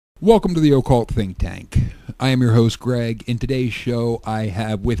Welcome to the Occult Think Tank. I am your host, Greg. In today's show, I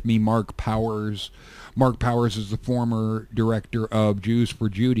have with me Mark Powers. Mark Powers is the former director of Jews for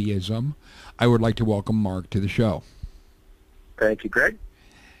Judaism. I would like to welcome Mark to the show. Thank you, Greg.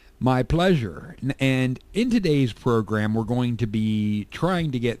 My pleasure. And in today's program, we're going to be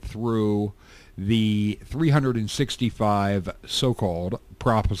trying to get through the 365 so-called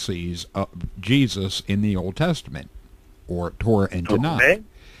prophecies of Jesus in the Old Testament, or Torah and Tanakh. Okay.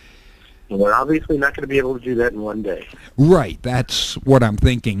 We're obviously not going to be able to do that in one day. Right, that's what I'm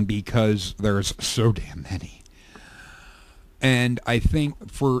thinking, because there's so damn many. And I think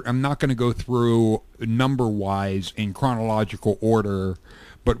I'm not going to go through number-wise in chronological order,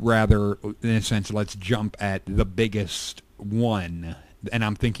 but rather, in a sense, let's jump at the biggest one. And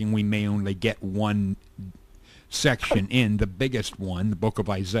I'm thinking we may only get one section in. The biggest one, the book of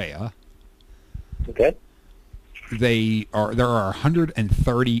Isaiah. Okay. There are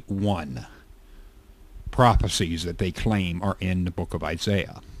 131 prophecies that they claim are in the book of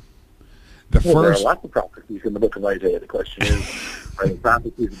Isaiah. There are lots of prophecies in the book of Isaiah. The question is, are the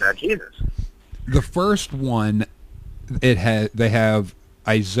prophecies about Jesus? The first one, they have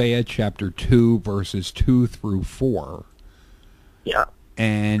Isaiah chapter 2, verses 2 through 4. Yeah.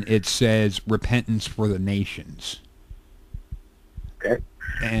 And it says, repentance for the nations. Okay.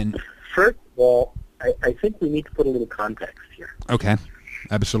 And first of all, I think we need to put a little context here. Okay.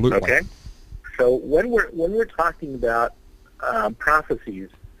 Absolutely. Okay. So when we're talking about prophecies,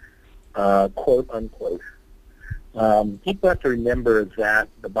 quote unquote, people have to remember that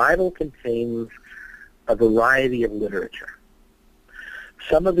the Bible contains a variety of literature.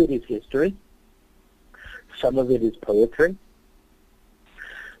 Some of it is history. Some of it is poetry.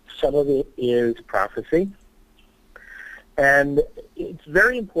 Some of it is prophecy. And it's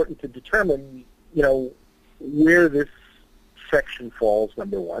very important to determine, where this section falls,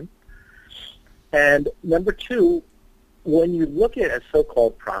 number one. And number two, when you look at a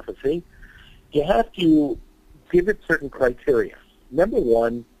so-called prophecy, you have to give it certain criteria. Number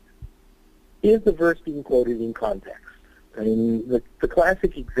one, is the verse being quoted in context? I mean, the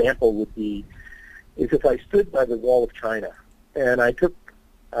classic example would be, is if I stood by the wall of China and I took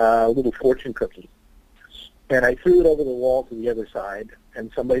a little fortune cookie and I threw it over the wall to the other side,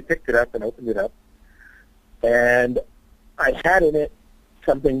 and somebody picked it up and opened it up, and I had in it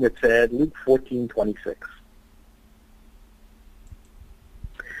something that said Luke 14:26.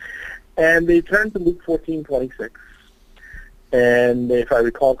 And they turned to Luke 14:26, and if I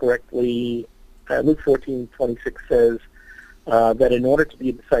recall correctly, Luke 14:26 says that in order to be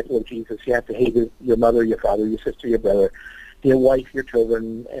a disciple of Jesus, you have to hate your mother, your father, your sister, your brother, your wife, your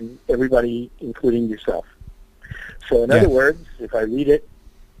children, and everybody, including yourself. So in other words, if I read it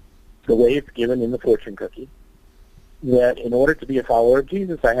the way it's given in the fortune cookie, that in order to be a follower of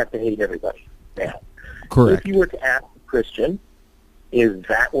Jesus, I have to hate everybody. Now, correct. If you were to ask a Christian, is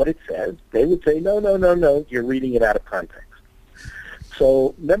that what it says? They would say, no, you're reading it out of context.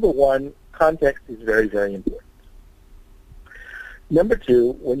 So, number one, context is very, very important. Number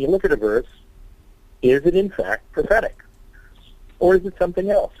two, when you look at a verse, is it in fact prophetic? Or is it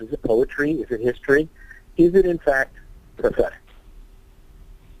something else? Is it poetry? Is it history? Is it in fact prophetic?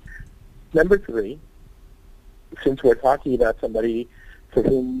 Number three, since we're talking about somebody for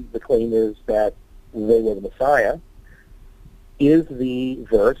whom the claim is that they were the Messiah, is the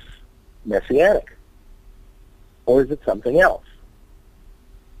verse messianic? Or is it something else?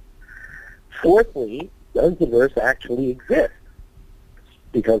 Fourthly, does the verse actually exist?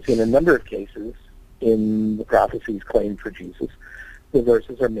 Because in a number of cases, in the prophecies claimed for Jesus, the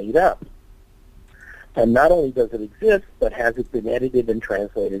verses are made up. And not only does it exist, but has it been edited and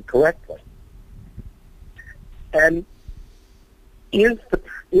translated correctly? And is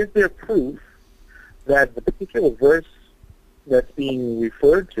there proof that the particular verse that's being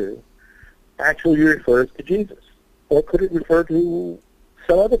referred to actually refers to Jesus? Or could it refer to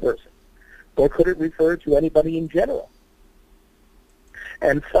some other person? Or could it refer to anybody in general?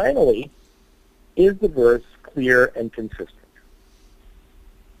 And finally, is the verse clear and consistent?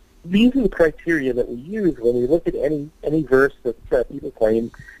 These are the criteria that we use when we look at any verse that people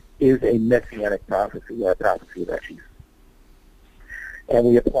claim is a messianic prophecy or a prophecy about Jesus. And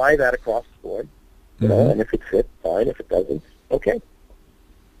we apply that across the board, and if it fits, fine. If it doesn't, okay.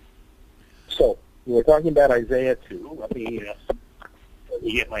 So, we were talking about Isaiah 2. Let me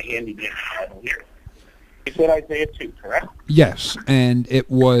get my handy dandy Bible here. You said Isaiah 2, correct? Yes, and it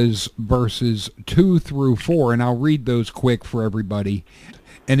was verses 2 through 4, and I'll read those quick for everybody.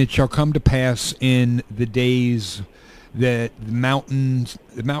 And it shall come to pass in the days that the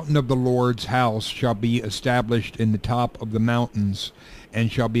mountain of the Lord's house shall be established in the top of the mountains,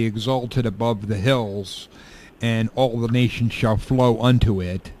 and shall be exalted above the hills, and all the nations shall flow unto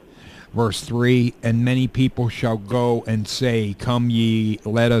it. Verse 3, and many people shall go and say, come ye,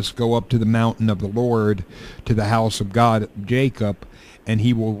 let us go up to the mountain of the Lord, to the house of God Jacob, and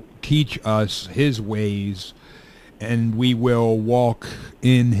he will teach us his ways, and we will walk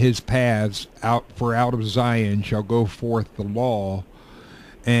in his paths. For out of Zion shall go forth the law,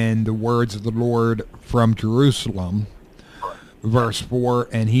 and the words of the Lord from Jerusalem. Verse 4,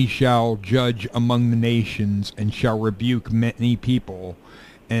 and he shall judge among the nations, and shall rebuke many people,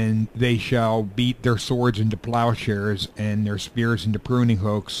 and they shall beat their swords into plowshares, and their spears into pruning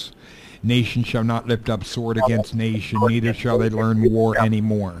hooks. Nation shall not lift up sword against nation, neither shall they learn war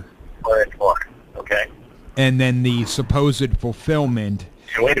anymore. Okay. And then the supposed fulfillment.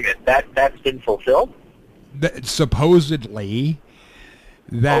 So wait a minute, that's been fulfilled? Supposedly,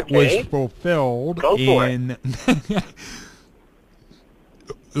 that was fulfilled in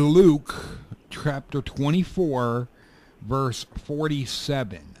Luke chapter 24, verse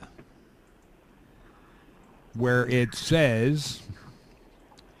 47, where it says,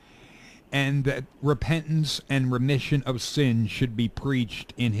 and that repentance and remission of sin should be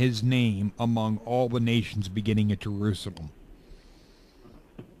preached in his name among all the nations beginning at Jerusalem.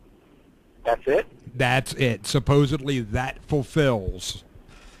 That's it? That's it. Supposedly that fulfills.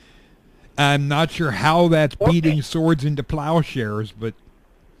 I'm not sure how that's beating swords into plowshares, but...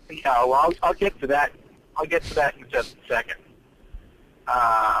 Yeah, well, I'll get to that. I'll get to that in just a second.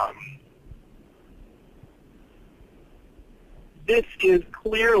 This is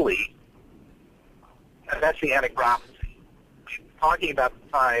clearly a messianic prophecy, talking about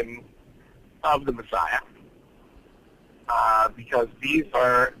the time of the Messiah, because these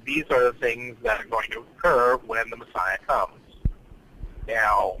are the things that are going to occur when the Messiah comes.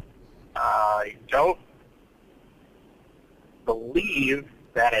 Now, I don't believe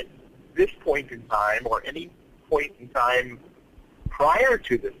that at this point in time, or any point in time prior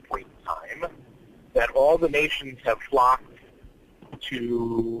to this point in time, that all the nations have flocked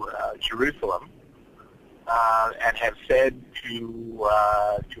to Jerusalem and have said to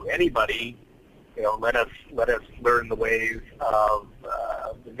anybody, you know, let us learn the ways of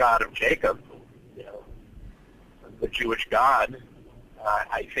the God of Jacob, you know, the Jewish God.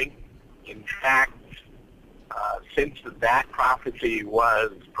 I think, in fact, since that prophecy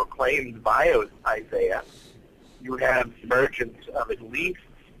was proclaimed by Isaiah, you have the emergence of at least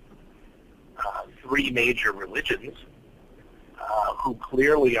three major religions who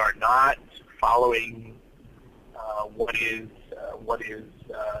clearly are not following what is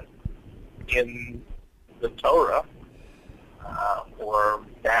in the Torah, or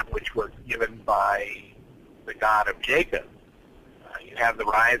that which was given by the God of Jacob. You have the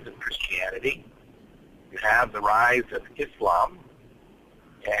rise of Christianity, you have the rise of Islam,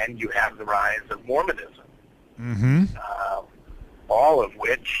 and you have the rise of Mormonism. Mm-hmm. All of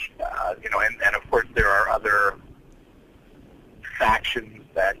which, and of course there are other factions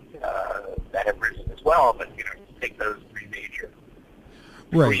that have risen as well. But you take those three major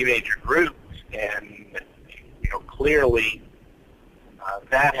groups, and clearly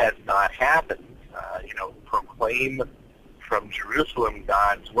that has not happened. Proclaim from Jerusalem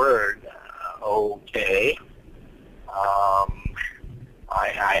God's word. Okay.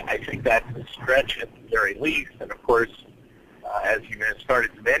 I think that's a stretch at the very least. And of course, as you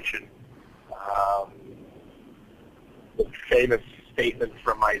started to mention, the famous statement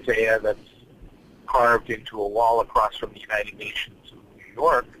from Isaiah that's carved into a wall across from the United Nations in New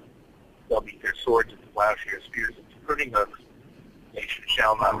York, they'll beat their swords into plowshares, spears into pruning hooks. Nation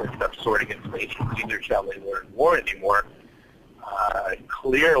shall not lift up sword against nation, neither shall they learn war anymore.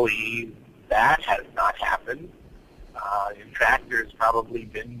 Clearly, that has not happened. In fact, there's probably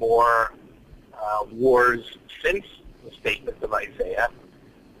been more wars since the statement of Isaiah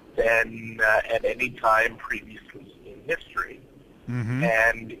than at any time previously in history. Mm-hmm.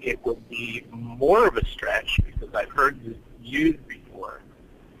 And it would be more of a stretch, because I've heard this used before,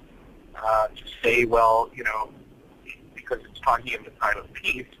 to say, well, because it's talking in the time of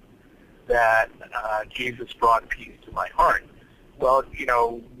peace, that Jesus brought peace to my heart. Well,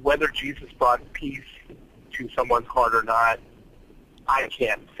 whether Jesus brought peace to someone's heart or not, I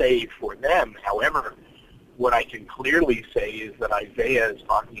can't say for them. However, what I can clearly say is that Isaiah is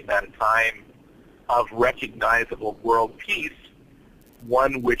talking about a time of recognizable world peace,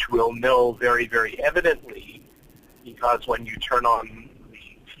 one which we'll know very, very evidently, because when you turn on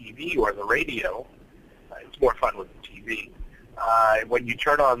the TV or the radio, it's more fun with the TV. When you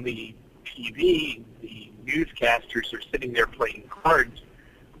turn on the TV, the newscasters are sitting there playing cards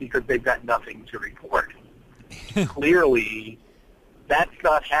because they've got nothing to report. Clearly, that's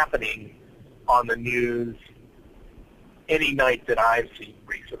not happening on the news any night that I've seen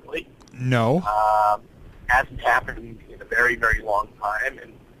recently. No. Hasn't happened in a very, very long time.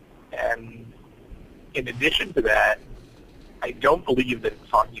 And in addition to that, I don't believe that it's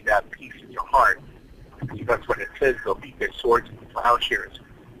talking about peace in your heart, because that's what it says. They'll beat their swords into plowshares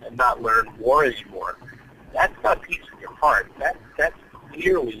and not learn war anymore. That's not peace in your heart. That's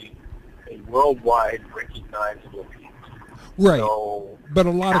clearly a worldwide recognizable peace. Right. So but a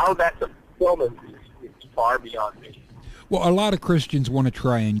lot how of that's a fulfillment is far beyond me. well, a lot of Christians want to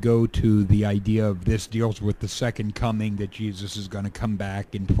try and go to the idea of this deals with the second coming, that Jesus is going to come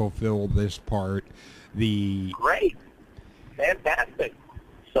back and fulfill this part. Great. Fantastic.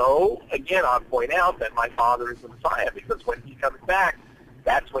 So, again, I'll point out that my Father is the Messiah, because when he comes back,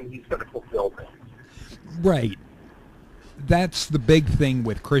 that's when he's going to fulfill things. Right. That's the big thing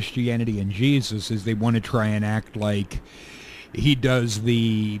with Christianity and Jesus, is they want to try and act like he does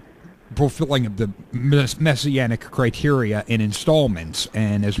the fulfilling of the messianic criteria in installments.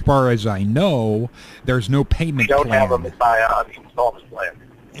 And as far as I know, there's no payment We don't plan. have a Messiah on the installment plan.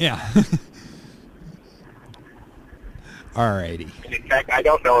 Yeah. Alrighty. And in fact, I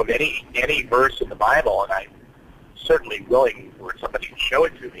don't know of any verse in the Bible, and I'm certainly willing for somebody to show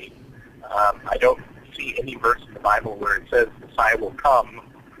it to me. I don't see any verse in the Bible where it says the Messiah will come,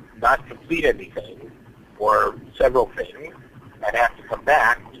 not complete anything, or several things, and have to come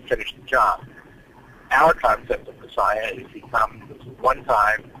back to finish the job. Our concept of Messiah is he comes one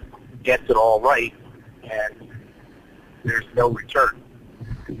time, gets it all right, and there's no return.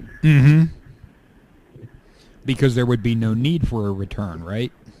 Mm-hmm. Because there would be no need for a return,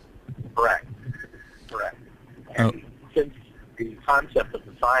 right? Correct. And since the concept of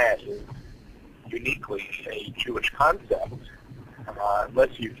Messiah is uniquely a Jewish concept,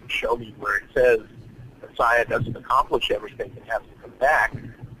 unless you can show me where it says Messiah doesn't accomplish everything and has to come back,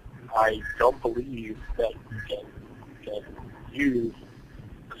 I don't believe that you can use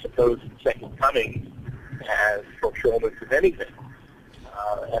the supposed second coming as fulfillment of anything.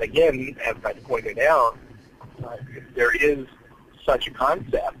 And again, as I pointed out, if there is such a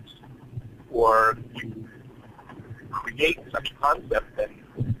concept, or you create such a concept,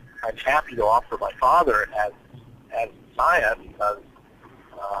 then I'm happy to offer my Father as Messiah, because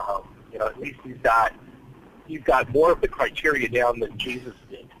at least he's got more of the criteria down than Jesus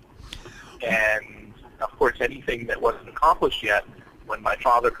did. And of course, anything that wasn't accomplished yet, when my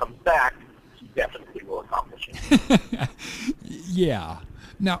Father comes back, he definitely will accomplish it. Yeah.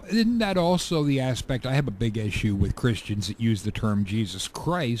 Now, isn't that also the aspect? I have a big issue with Christians that use the term Jesus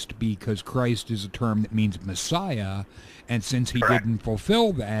Christ, because Christ is a term that means Messiah, and since he Correct. didn't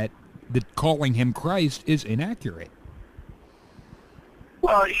fulfill that, calling him Christ is inaccurate.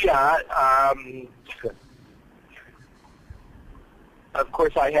 Well, yeah. Of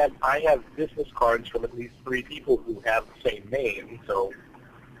course, I have business cards from at least 3 people who have the same name. So,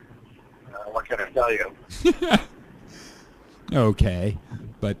 what can I tell you? Okay,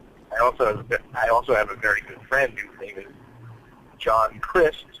 but I also have a very good friend whose name is John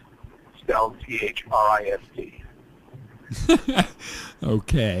Christ, spelled Christ.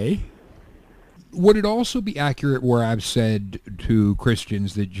 okay. Would it also be accurate where I've said to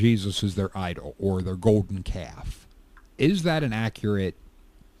Christians that Jesus is their idol or their golden calf? Is that an accurate?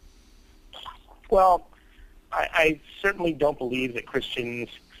 Well, I certainly don't believe that Christians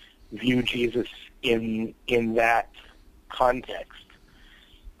view Jesus in that context.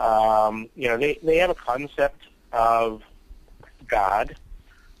 They have a concept of God.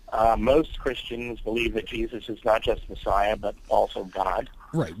 Most Christians believe that Jesus is not just Messiah, but also God.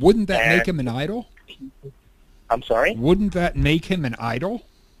 Right. Wouldn't that make him an idol? I'm sorry? Wouldn't that make him an idol?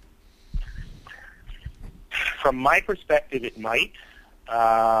 From my perspective, it might.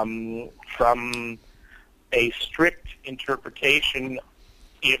 From a strict interpretation,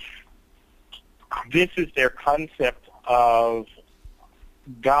 if this is their concept of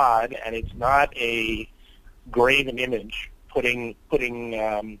God, and it's not a graven image, putting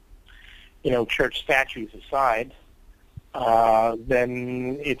church statues aside,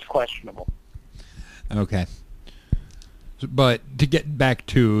 then it's questionable. Okay. But to get back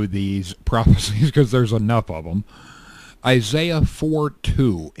to these prophecies, because there's enough of them, Isaiah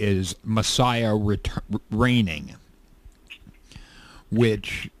 4:2 is Messiah reigning,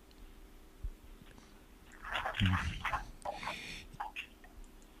 which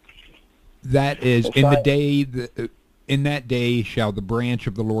that is in that day shall the branch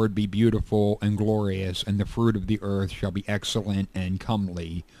of the Lord be beautiful and glorious, and the fruit of the earth shall be excellent and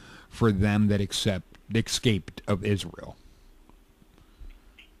comely for them that escaped of Israel.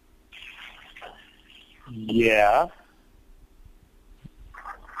 Yeah.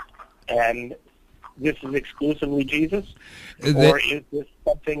 and this is exclusively Jesus? Or is this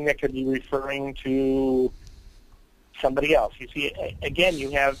something that could be referring to somebody else? You see, again, you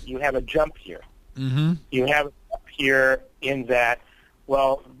have a jump here. Mm-hmm. You have a jump here in that,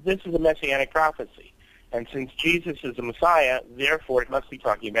 well, this is a messianic prophecy, and since Jesus is the Messiah, therefore it must be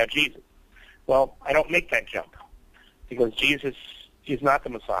talking about Jesus. Well, I don't make that jump, because Jesus is not the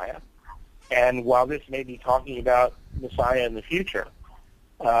Messiah, and while this may be talking about Messiah in the future,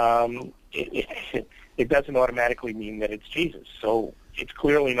 it doesn't automatically mean that it's Jesus. So it's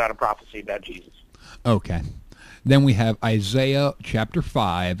clearly not a prophecy about Jesus. Okay. Then we have Isaiah chapter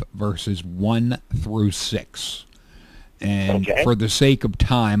 5, verses 1 through 6. And for the sake of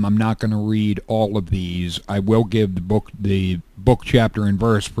time, I'm not going to read all of these. I will give the book, chapter, and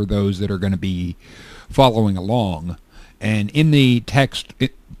verse for those that are going to be following along. And in the text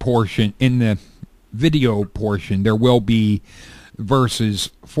portion, in the video portion, there will be verses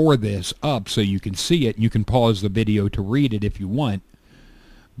for this up so you can see it. You can pause the video to read it if you want.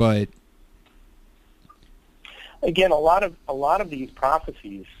 But again, a lot of these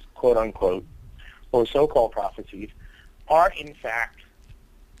prophecies, quote unquote, or so-called prophecies, are in fact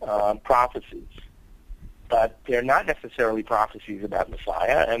prophecies, but they're not necessarily prophecies about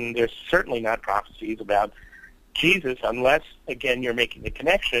Messiah, and they're certainly not prophecies about Jesus, unless, again, you're making the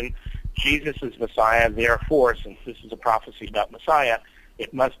connection, Jesus is Messiah, therefore, since this is a prophecy about Messiah,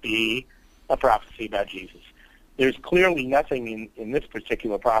 it must be a prophecy about Jesus. There's clearly nothing in this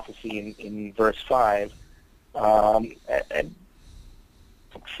particular prophecy in verse 5. And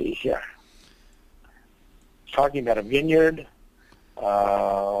let's see here. It's talking about a vineyard,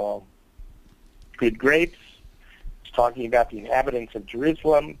 good grapes. It's talking about the inhabitants of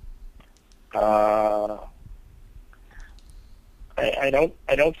Jerusalem. I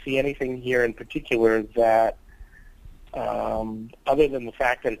don't see anything here in particular that, other than the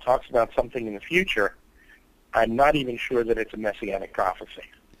fact that it talks about something in the future, I'm not even sure that it's a messianic prophecy.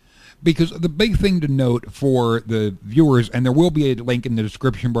 Because the big thing to note for the viewers, and there will be a link in the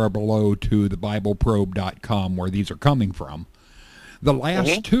description bar below to the BibleProbe.com where these are coming from, the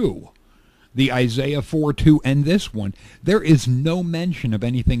last two, the Isaiah 4:2 and this one, there is no mention of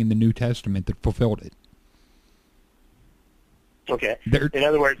anything in the New Testament that fulfilled it. Okay. In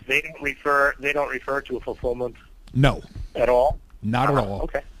other words, they don't refer to a fulfillment. No. At all. Not at all.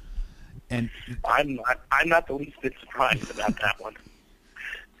 Okay. And I'm not the least bit surprised about that one.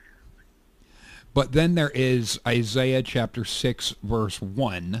 But then there is Isaiah chapter 6, verse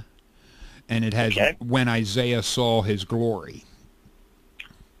 1, and it has when Isaiah saw his glory.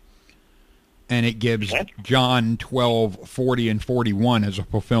 And it gives John 12:40 and 41 as a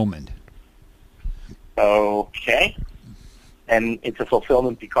fulfillment. Okay. And it's a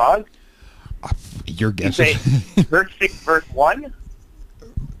fulfillment because? Your guess. You say verse 6, verse 1?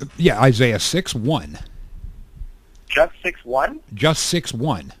 Yeah, Isaiah 6:1. Just 6:1? Just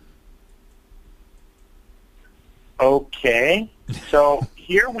 6:1. Okay. So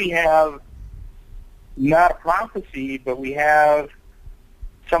here we have not a prophecy, but we have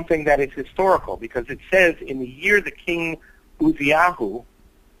something that is historical, because it says in the year the king Uzziah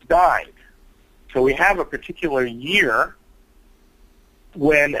died. So we have a particular year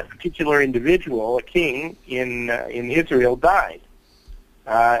when a particular individual, a king in Israel, died.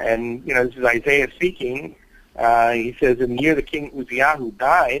 And, you know, this is Isaiah speaking. He says, in the year the king Uzziah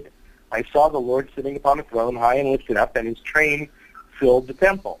died, I saw the Lord sitting upon a throne, high and lifted up, and his train filled the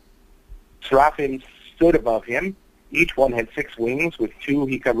temple. Seraphim stood above him. Each one had 6 wings. With 2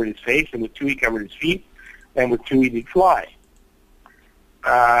 he covered his face, and with 2 he covered his feet, and with 2 he did fly.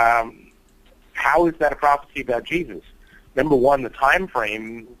 How is that a prophecy about Jesus? Number one, the time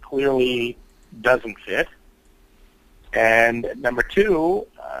frame clearly doesn't fit. And number two,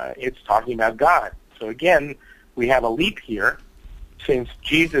 it's talking about God. So again, we have a leap here. Since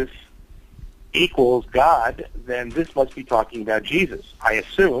Jesus equals God, then this must be talking about Jesus, I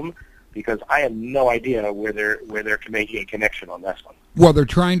assume, because I have no idea where they're making a connection on this one. Well, they're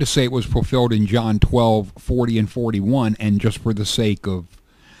trying to say it was fulfilled in John 12:40 and 41, and just for the sake of,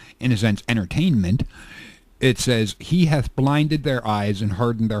 in a sense, entertainment, it says, He hath blinded their eyes and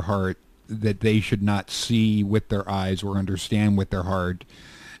hardened their heart, that they should not see with their eyes or understand with their heart,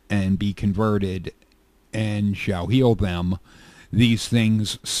 and be converted, and shall heal them. These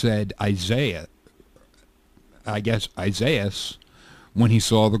things said Isaiah, I guess Isaiah, when he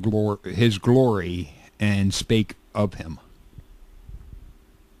saw his glory and spake of him.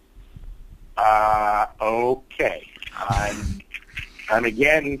 Okay. I'm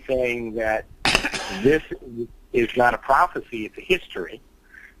again saying that this is not a prophecy, it's a history.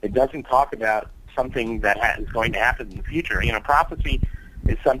 It doesn't talk about something that is going to happen in the future. You know, prophecy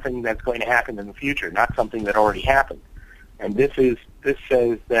is something that's going to happen in the future, not something that already happened. And this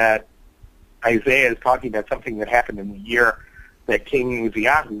says that Isaiah is talking about something that happened in the year that King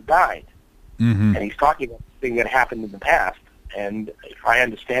Uzziah died. Mm-hmm. And he's talking about something that happened in the past. And if I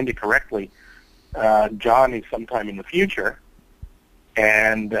understand it correctly, John is sometime in the future,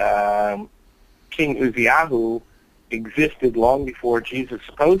 and King Uzziah existed long before Jesus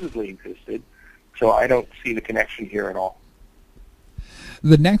supposedly existed, so I don't see the connection here at all.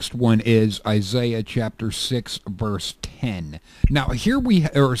 The next one is Isaiah chapter 6, verse 10. Now, here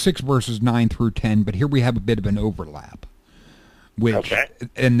or 6 verses 9 through 10, but here we have a bit of an overlap. Okay.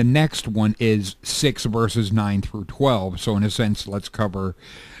 And the next one is 6 verses 9 through 12. So in a sense, let's cover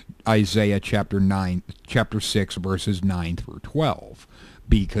Isaiah chapter 6 verses 9 through 12,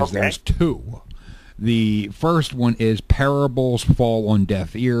 because there's two. The first one is parables fall on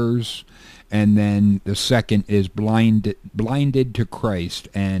deaf ears, and then the second is blinded to Christ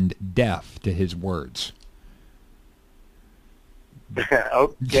and deaf to his words.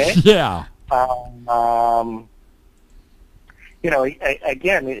 Okay. Yeah.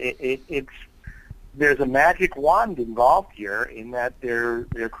 Again, it's there's a magic wand involved here in that they're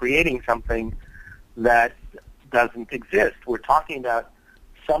creating something that doesn't exist. We're talking about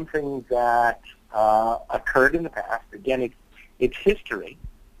something that occurred in the past. Again, it's history.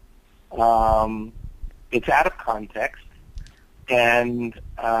 It's out of context, and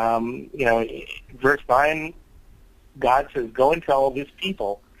verse 9, God says, "Go and tell this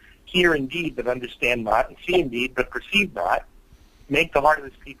people, hear indeed, but understand not, and see indeed, but perceive not. Make the heart of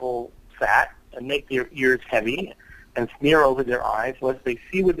this people fat, and make their ears heavy, and smear over their eyes, lest they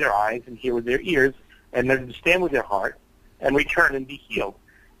see with their eyes and hear with their ears, and understand with their heart, and return and be healed."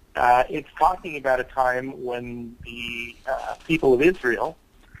 It's talking about a time when the people of Israel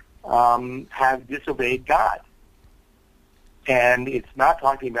have disobeyed God. And it's not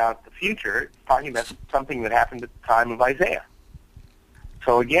talking about the future. It's talking about something that happened at the time of Isaiah.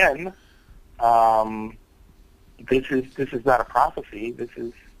 So again, this is not a prophecy. This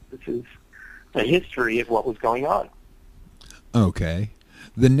is a history of what was going on. Okay.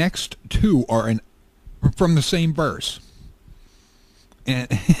 The next two are from the same verse. And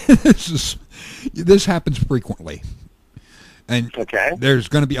this happens frequently. And there's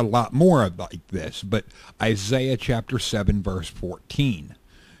going to be a lot more of like this, but Isaiah chapter 7, verse 14.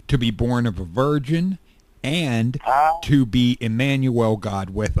 To be born of a virgin and to be Emmanuel,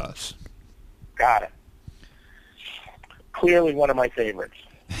 God with us. Got it. Clearly one of my favorites.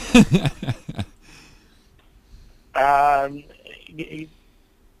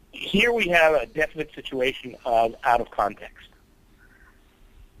 Here we have a definite situation of out of context.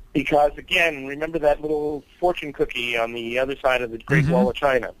 Because, again, remember that little fortune cookie on the other side of the Great Wall of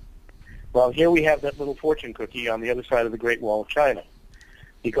China? Well, here we have that little fortune cookie on the other side of the Great Wall of China.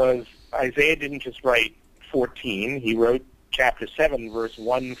 Because Isaiah didn't just write 14, he wrote chapter 7, verse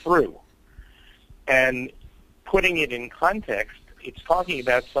 1 through. And putting it in context, it's talking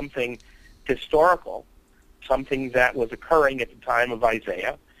about something historical, something that was occurring at the time of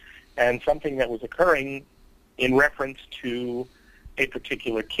Isaiah, and something that was occurring in reference to a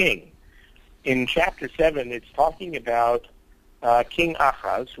particular king. In chapter 7, it's talking about King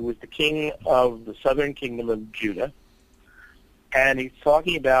Ahaz, who was the king of the southern kingdom of Judah, and he's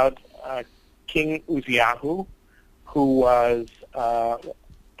talking about King Uzziah, who was, Ahaz,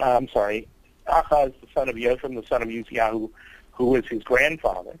 the son of Jotham, the son of Uzziah, who was his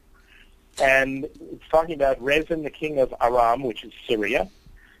grandfather. And it's talking about Rezin, the king of Aram, which is Syria,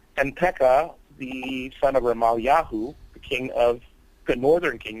 and Pekah, the son of Ramaliahu, the king of the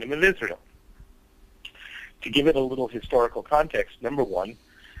northern kingdom of Israel. To give it a little historical context, number one,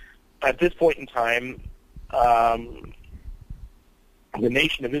 at this point in time, the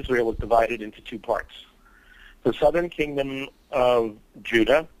nation of Israel was divided into two parts. The southern kingdom of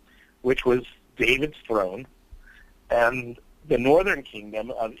Judah, which was David's throne, and the northern kingdom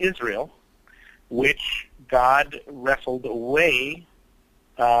of Israel, which God wrestled away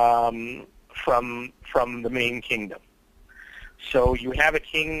from the main kingdom. So you have a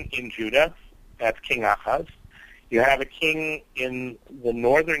king in Judah, that's King Ahaz. You have a king in the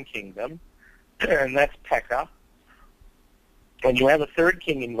northern kingdom, and that's Pekah. And you have a third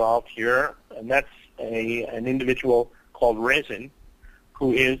king involved here, and that's an individual called Rezin,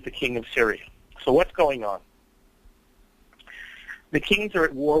 who is the king of Syria. So what's going on? The kings are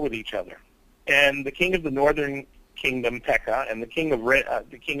at war with each other, and the king of the northern kingdom, Pekah, and the king of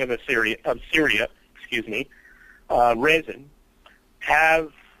Syria, Rezin,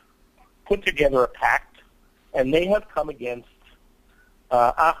 have put together a pact, and they have come against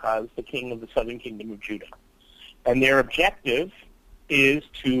Ahaz, the king of the southern kingdom of Judah. And their objective is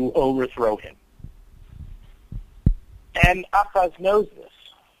to overthrow him. And Ahaz knows this,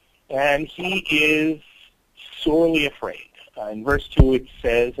 and he is sorely afraid. In verse 2 it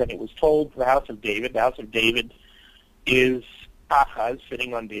says, and it was told to the house of David is Ahaz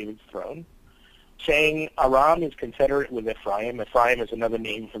sitting on David's throne, saying, Aram is confederate with Ephraim. Ephraim is another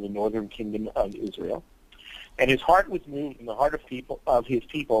name for the northern kingdom of Israel. And his heart was moved in the heart of his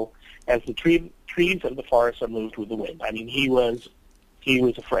people as the trees of the forest are moved with the wind. I mean, he was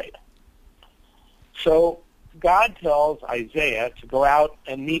afraid. So God tells Isaiah to go out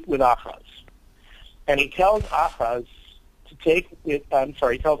and meet with Ahaz. And he tells Isaiah to take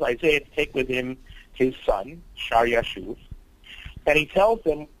with him his son, Shar-Yashuv. And he tells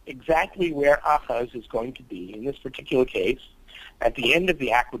them exactly where Ahaz is going to be, in this particular case, at the end of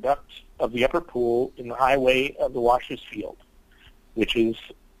the aqueduct of the upper pool in the highway of the washer's field, which is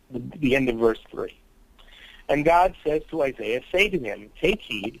the end of verse 3. And God says to Isaiah, say to him, take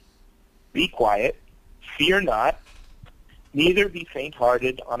heed, be quiet, fear not, neither be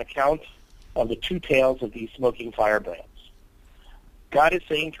faint-hearted on account of the two tails of these smoking firebrands. God is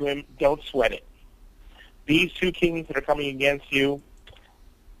saying to him, don't sweat it. These two kings that are coming against you,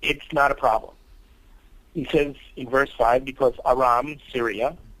 it's not a problem. He says in verse 5, because Aram,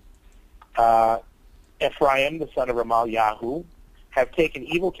 Syria, Ephraim, the son of Ramalyahu, have taken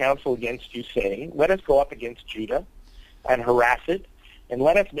evil counsel against you, saying, let us go up against Judah and harass it, and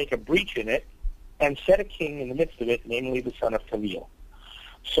let us make a breach in it, and set a king in the midst of it, namely the son of Taviel.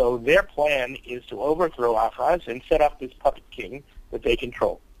 So their plan is to overthrow Ahaz and set up this puppet king that they can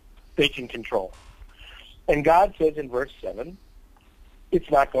control. And God says in verse 7, it's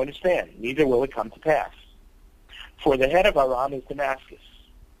not going to stand, neither will it come to pass. For the head of Aram is Damascus,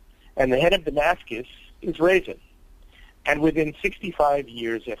 and the head of Damascus is Rezin. And within 65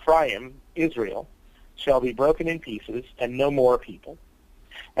 years Ephraim, Israel, shall be broken in pieces, and no more people.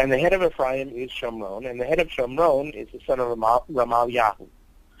 And the head of Ephraim is Shomron, and the head of Shomron is the son of Ramalyahu.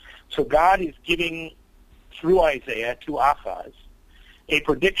 So God is giving, through Isaiah, to Ahaz, a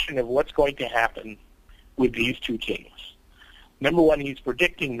prediction of what's going to happen with these two kings. Number one, he's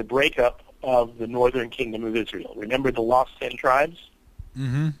predicting the breakup of the northern kingdom of Israel. Remember the lost 10 tribes?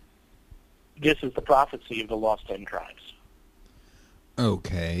 Mm-hmm. This is the prophecy of the lost 10 tribes.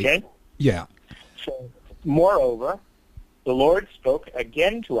 Okay? Yeah. So, moreover, the Lord spoke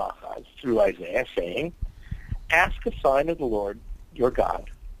again to Ahaz through Isaiah, saying, ask a sign of the Lord your God.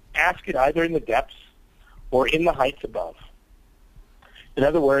 Ask it either in the depths or in the heights above. In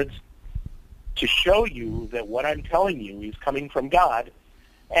other words, to show you that what I'm telling you is coming from God,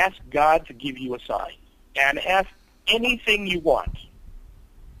 ask God to give you a sign. And ask anything you want.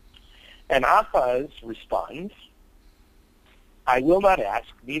 And Ahaz responds, I will not ask,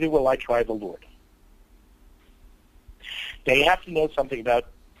 neither will I try the Lord. They have to know something about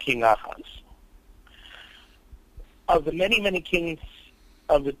King Ahaz. Of the many, many kings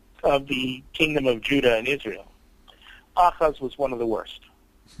of the kingdom of Judah and Israel, Ahaz was one of the worst.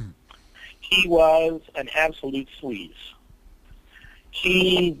 He was an absolute sleaze.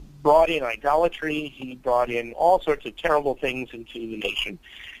 He brought in idolatry. He brought in all sorts of terrible things into the nation.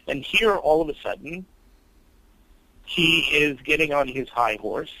 And here, all of a sudden, he is getting on his high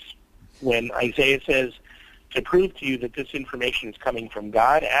horse when Isaiah says, to prove to you that this information is coming from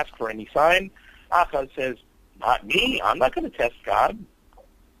God, ask for any sign. Ahaz says, not me. I'm not going to test God.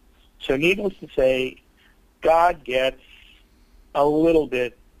 So needless to say, God gets a little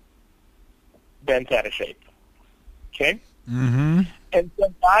bit bent out of shape. Okay? Mm-hmm. And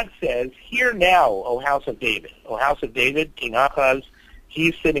so God says, hear now, O house of David. O house of David, King Ahaz,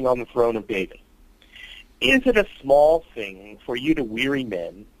 he's sitting on the throne of David. Is it a small thing for you to weary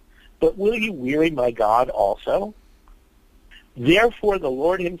men, but will you weary my God also? Therefore the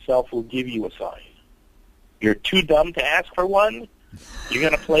Lord himself will give you a sign. You're too dumb to ask for one? You're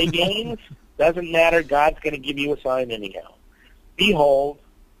going to play games? Doesn't matter. God's going to give you a sign anyhow. Behold,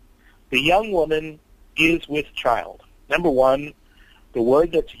 the young woman is with child. Number one, the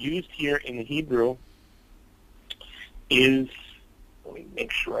word that's used here in the Hebrew is, let me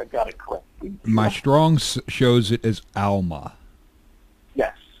make sure I've got it correctly. My Strong's shows it as Alma.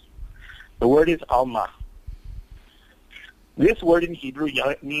 Yes. The word is Alma. This word in Hebrew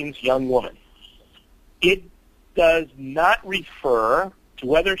means young woman. It does not refer to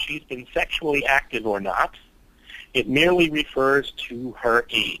whether she's been sexually active or not. It merely refers to her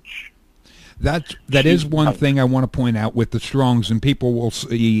age. That is one thing I want to point out with the Strongs, and people will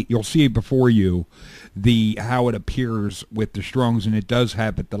see, you'll see before you how it appears with the Strongs, and it does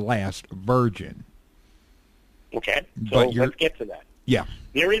have at the last virgin. Okay, so let's get to that. Yeah.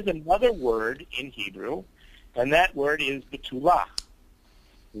 There is another word in Hebrew, and that word is betulah.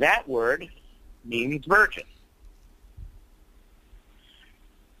 That word means virgin.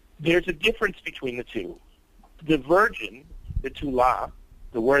 There's a difference between the two. The virgin, the tulah,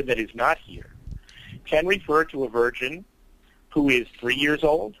 the word that is not here, can refer to a virgin who is 3 years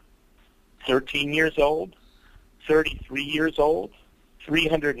old, 13 years old, 33 years old,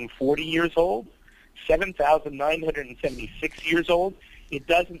 340 years old, 7,976 years old. It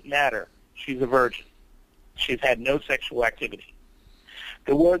doesn't matter. She's a virgin. She's had no sexual activity.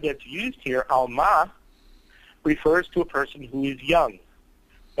 The word that's used here, alma, refers to a person who is young,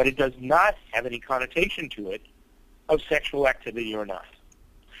 but it does not have any connotation to it of sexual activity or not.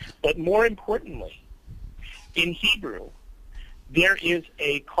 But more importantly, in Hebrew, there is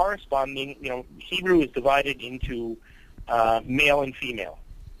a corresponding, Hebrew is divided into male and female.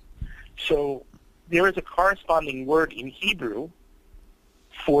 So there is a corresponding word in Hebrew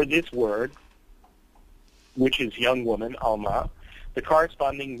for this word, which is young woman, alma. The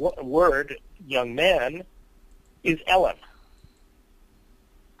corresponding word, young man, is elam.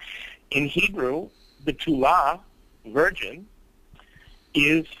 In Hebrew, the tulah, virgin,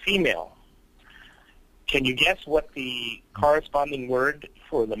 is female. Can you guess what the corresponding word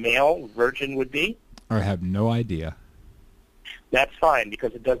for the male virgin would be? I have no idea. That's fine,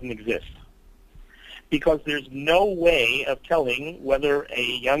 because it doesn't exist. Because there's no way of telling whether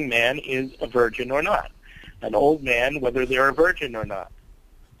a young man is a virgin or not. An old man, whether they're a virgin or not.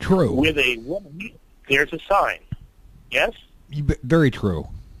 True. With a woman, there's a sign. Yes? Very true.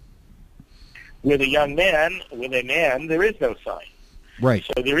 With a young man, with a man, there is no sign. Right.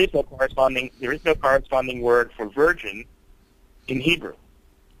 So there is no corresponding word for virgin in Hebrew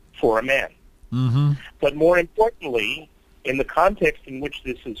for a man. Mm-hmm. But more importantly, in the context in which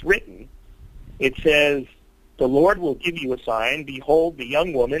this is written, it says, the Lord will give you a sign. Behold, the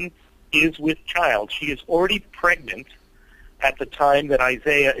young woman is with child. She is already pregnant at the time that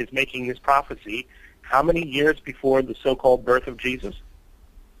Isaiah is making this prophecy. How many years before the so-called birth of Jesus?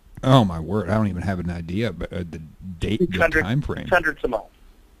 Oh, my word. I don't even have an idea, but the date, the time frame. 600 some odd.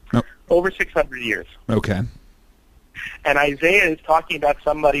 Nope. Over 600 years. Okay. And Isaiah is talking about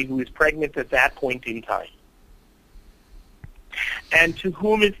somebody who is pregnant at that point in time. And to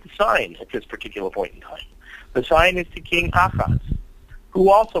whom is the sign at this particular point in time? The sign is to King Ahaz,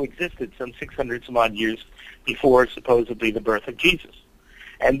 who also existed some 600 some odd years before supposedly the birth of Jesus.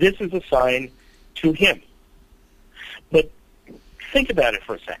 And this is a sign to him. But think about it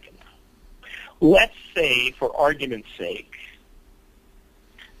for a second. Let's say, for argument's sake,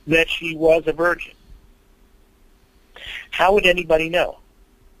 that she was a virgin. How would anybody know?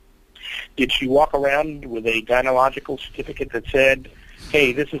 Did she walk around with a gynecological certificate that said,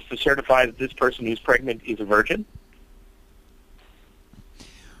 hey, this is to certify that this person who's pregnant is a virgin?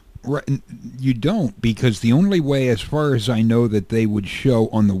 Right, you don't, because the only way, as far as I know, that they would show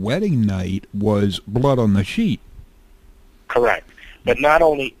on the wedding night was blood on the sheet. Correct. But not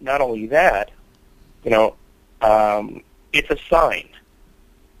only that, it's a sign.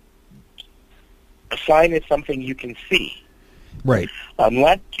 A sign is something you can see. Right.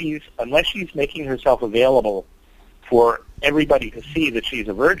 Unless she's making herself available for everybody to see that she's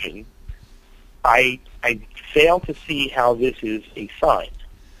a virgin, I fail to see how this is a sign.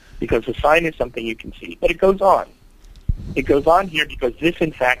 Because a sign is something you can see. But it goes on. It goes on here because this,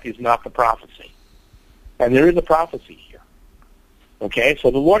 in fact, is not the prophecy. And there is a prophecy here. Okay?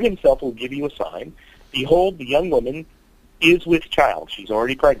 So the Lord himself will give you a sign. Behold, the young woman is with child. She's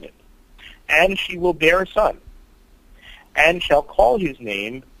already pregnant. And she will bear a son, and shall call his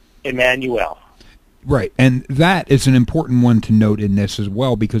name Emmanuel. Right, and that is an important one to note in this as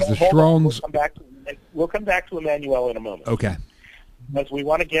well, because the Strong's... We'll come back to Emmanuel in a moment. Okay. Because we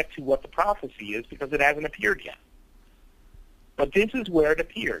want to get to what the prophecy is, because it hasn't appeared yet. But this is where it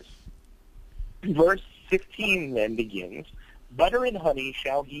appears. Verse 15 then begins, butter and honey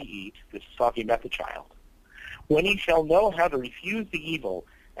shall he eat, this is talking about the child, when he shall know how to refuse the evil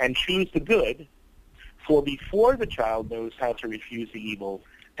and choose the good, for before the child knows how to refuse the evil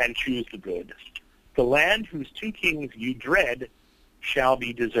and choose the good, the land whose two kings you dread shall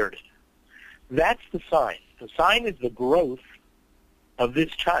be deserted. That's the sign. The sign is the growth of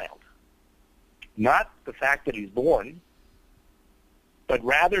this child. Not the fact that he's born, but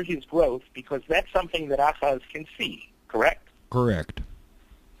rather his growth, because that's something that Ahaz can see, correct? Correct.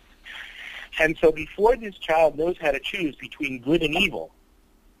 And so before this child knows how to choose between good and evil,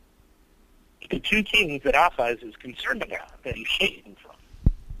 the two kings that Ahaz is concerned about, that he's shaken from,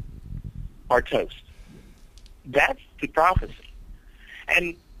 are toast. That's the prophecy.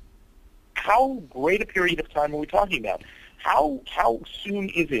 And how great a period of time are we talking about? How soon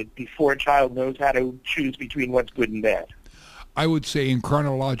is it before a child knows how to choose between what's good and bad? I would say in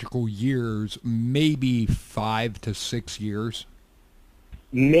chronological years, maybe 5 to 6 years.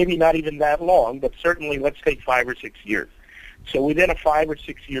 Maybe not even that long, but certainly let's take 5 or 6 years. So within a 5 or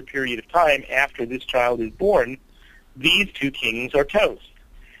 6 year period of time after this child is born, these two kings are toast.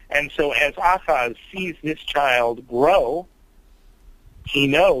 And so as Ahaz sees this child grow, he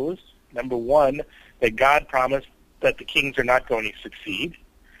knows, number one, that God promised that the kings are not going to succeed.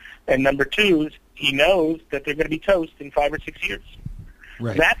 And number two, he knows that they're going to be toast in 5 or 6 years.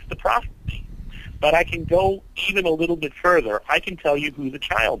 Right. That's the prophecy. But I can go even a little bit further. I can tell you who the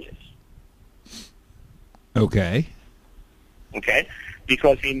child is. Okay. Okay?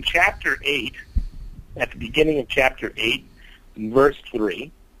 Because in chapter 8, at the beginning of chapter 8, in verse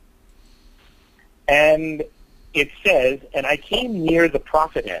 3, and it says, and I came near the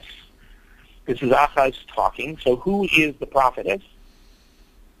prophetess. This is Ahaz talking. So who is the prophetess?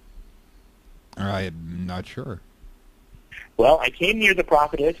 I'm not sure. Well, I came near the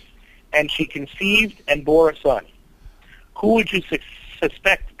prophetess, and she conceived and bore a son. Who would you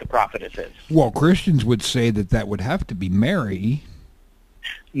suspect the prophetess is? Well, Christians would say that that would have to be Mary.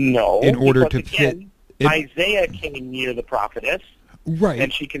 No. In order to because, again, fit... Isaiah came near the prophetess, Right.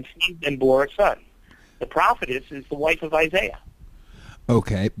 and she conceived and bore a son. The prophetess is the wife of Isaiah.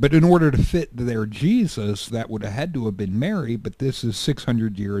 Okay, but in order to fit their Jesus, that would have had to have been Mary, but this is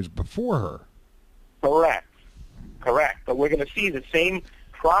 600 years before her. Correct. But we're going to see the same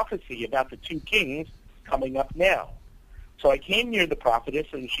prophecy about the two kings coming up now. So I came near the prophetess,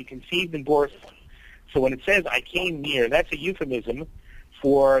 and she conceived and bore a son. So when it says I came near, that's a euphemism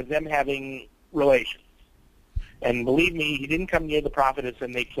for them having relations. And believe me, he didn't come near the prophetess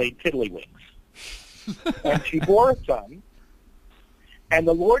and they played tiddlywinks. And she bore a son, and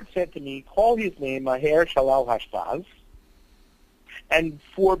the Lord said to me, call his name Maher Shalal Hashbaz, and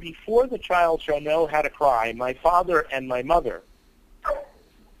for before the child shall know how to cry, my father and my mother,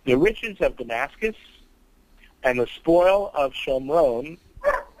 the riches of Damascus and the spoil of Shomron,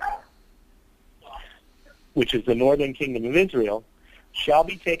 which is the northern kingdom of Israel, shall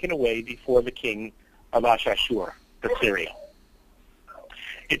be taken away before the king of Ashashur, Assyria.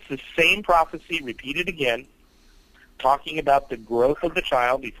 It's the same prophecy repeated again, talking about the growth of the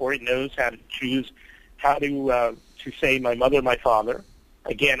child before he knows how to choose, how to say my mother, my father.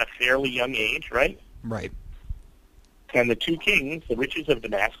 Again, a fairly young age, right? Right. And the two kings, the riches of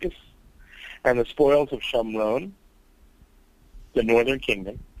Damascus and the spoils of Shomron, the northern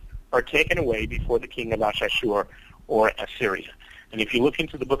kingdom, are taken away before the king of Ashashur or Assyria. And if you look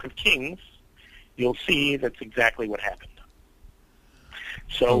into the book of Kings, you'll see that's exactly what happened.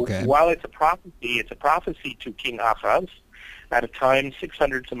 So while it's a prophecy to King Ahaz at a time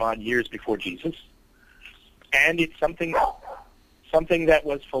 600 some odd years before Jesus, and it's something that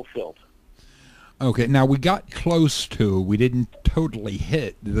was fulfilled. Okay, now we got close to, we didn't totally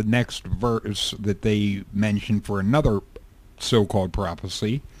hit the next verse that they mentioned for another so-called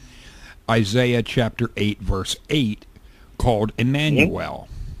prophecy, Isaiah chapter 8, verse 8, called Emmanuel.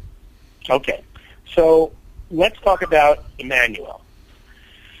 Mm-hmm. Okay, so let's talk about Emmanuel.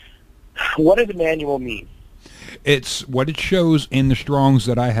 What does Emmanuel mean? It's what it shows in the Strongs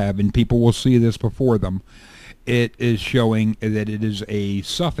that I have, and people will see this before them. It is showing that it is a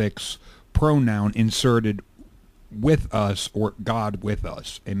suffix pronoun inserted with us, or God with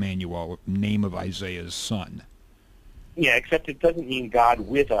us, Emmanuel, name of Isaiah's son. Yeah, except it doesn't mean God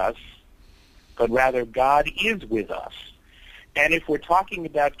with us, but rather God is with us. And if we're talking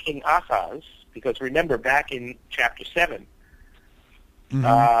about King Ahaz, because remember back in chapter 7,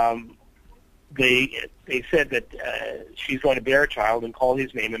 Mm-hmm. They said that she's going to bear a child and call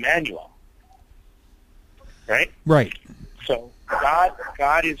his name Emmanuel. Right? Right. So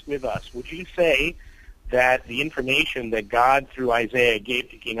God is with us. Would you say that the information that God through Isaiah gave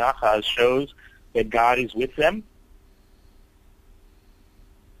to King Ahaz shows that God is with them?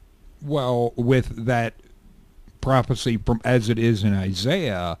 Well, with that prophecy from as it is in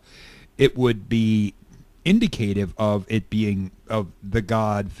Isaiah, it would be indicative of it being, of the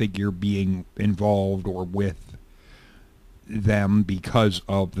God figure being involved or with them because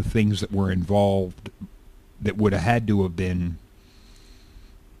of the things that were involved that would have had to have been,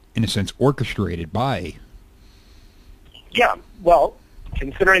 in a sense, orchestrated by. Yeah, well,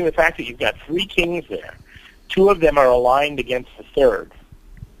 considering the fact that you've got three kings there, two of them are aligned against the third,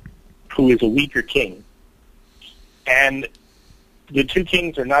 who is a weaker king, and the two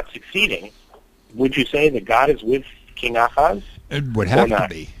kings are not succeeding, would you say that God is with King Ahaz? It would have to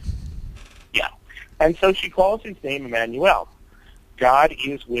be. Yeah. And so she calls his name Emmanuel. God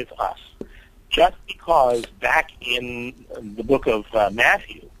is with us. Just because back in the book of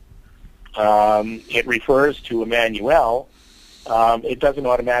Matthew, it refers to Emmanuel it doesn't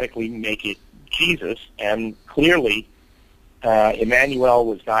automatically make it Jesus, and clearly Emmanuel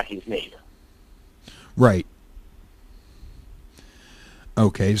was not his name. Right.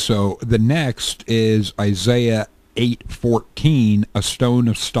 Okay, so the next is Isaiah 8:14, a stone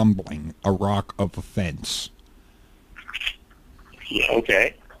of stumbling, a rock of offense. Yeah,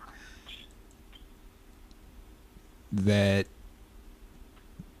 okay. That,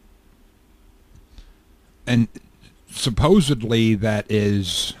 and supposedly that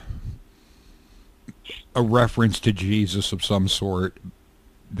is a reference to Jesus of some sort.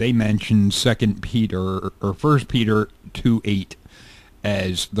 They mention 2 Peter or 1 Peter 2:8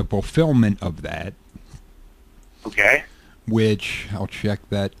 as the fulfillment of that. Okay. Which, I'll check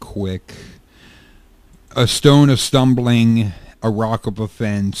that quick. A stone of stumbling, a rock of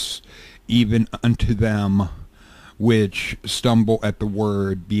offense, even unto them which stumble at the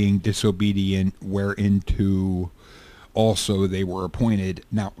word, being disobedient, whereinto also they were appointed.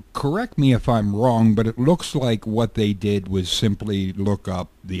 Now, correct me if I'm wrong, but it looks like what they did was simply look up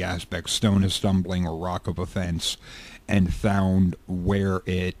the aspect stone of stumbling or rock of offense and found where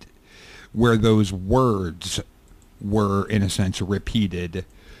those words were, in a sense, repeated,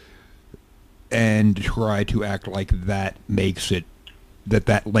 and try to act like that makes it,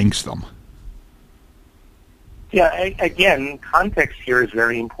 that links them. Yeah, again, context here is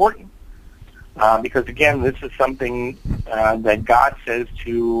very important. Because again, this is something that God says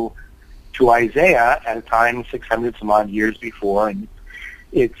to Isaiah at a time 600 some odd years before, and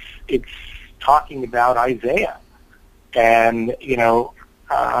it's talking about Isaiah, and the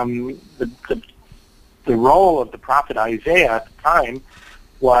role of the prophet Isaiah at the time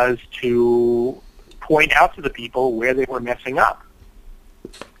was to point out to the people where they were messing up,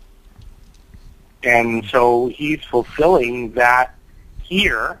 and so he's fulfilling that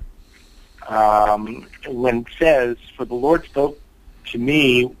here. When it says, "For the Lord spoke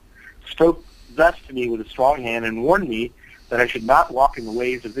thus to me with a strong hand and warned me that I should not walk in the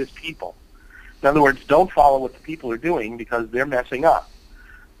ways of this people." In other words, don't follow what the people are doing because they're messing up.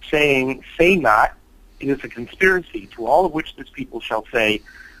 Saying, "Say not, it is a conspiracy, to all of which this people shall say,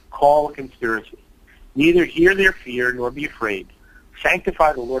 call a conspiracy. Neither hear their fear nor be afraid.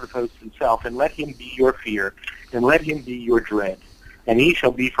 Sanctify the Lord of hosts himself, and let him be your fear, and let him be your dread. And he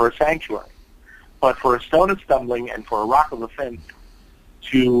shall be for a sanctuary. But for a stone of stumbling and for a rock of offense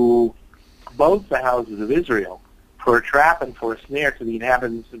to both the houses of Israel, for a trap and for a snare to the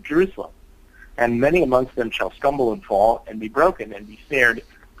inhabitants of Jerusalem. And many amongst them shall stumble and fall and be broken and be snared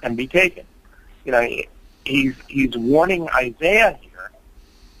and be taken." He's warning Isaiah here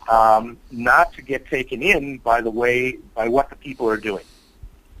not to get taken in by what the people are doing.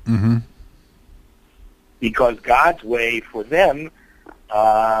 Mm-hmm. Because God's way for them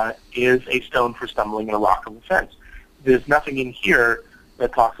is a stone for stumbling and a rock of offense. There's nothing in here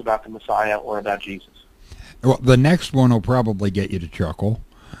that talks about the Messiah or about Jesus. Well, the next one will probably get you to chuckle.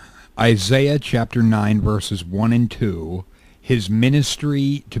 Isaiah chapter 9, verses 1 and 2, his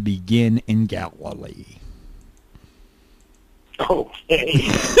ministry to begin in Galilee. Okay.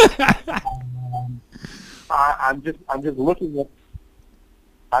 I'm just looking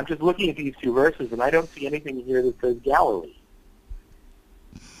at these two verses, and I don't see anything here that says Galilee.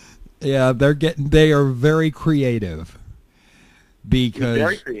 Yeah, they are very creative, because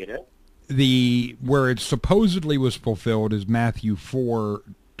very creative. Where it supposedly was fulfilled is Matthew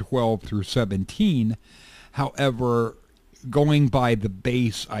 4:12 through 17. However, going by the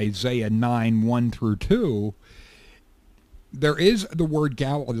base Isaiah 9:1 through 2, there is the word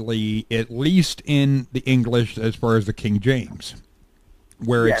Galilee, at least in the English as far as the King James,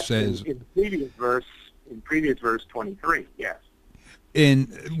 where yes, it says in previous verse 23, yes. In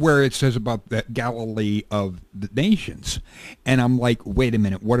where it says about the Galilee of the nations. And I'm like, wait a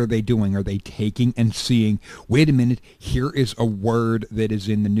minute, what are they doing? Are they taking and seeing, wait a minute, here is a word that is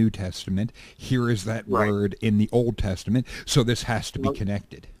in the New Testament, here is that word in the Old Testament, so this has to be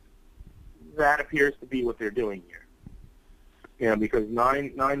connected. That appears to be what they're doing here. Because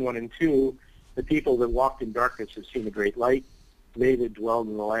 9:1 and 2, the people that walked in darkness have seen a great light. They that dwelled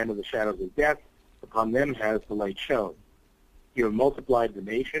in the land of the shadows of death, upon them has the light shone. You have multiplied the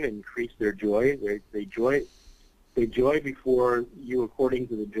nation and increased their joy. They joy before you according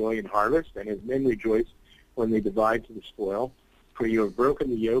to the joy in harvest, and as men rejoice when they divide to the spoil. For you have broken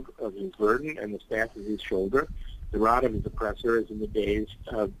the yoke of his burden and the staff of his shoulder. The rod of his oppressor as in the days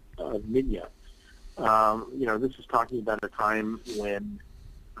of Midian. This is talking about a time when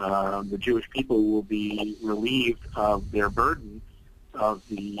the Jewish people will be relieved of their burden of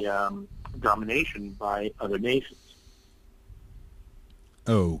the domination by other nations.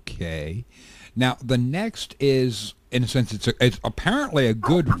 Okay. Now, the next is, in a sense, it's apparently a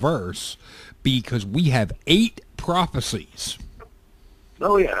good verse because we have 8 prophecies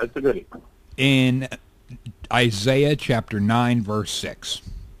Oh, yeah, that's a goodie. in Isaiah chapter 9, verse 6.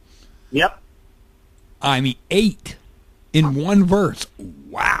 Yep. I mean, 8 in one verse.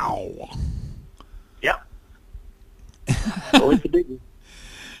 Wow. Yep. Oh, it's a biggie.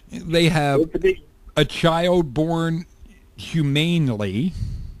 They have It's a biggie. a child born humanely,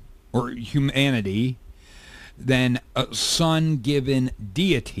 or humanity, then a son given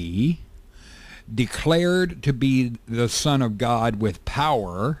deity, declared to be the Son of God with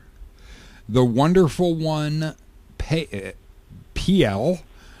power, the Wonderful One, Piel,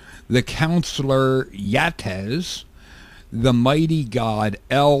 the Counselor, Yates, the Mighty God,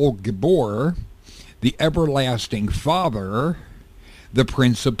 El Gibor, the Everlasting Father, the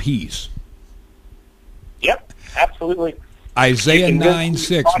Prince of Peace. Yep, absolutely. Isaiah You can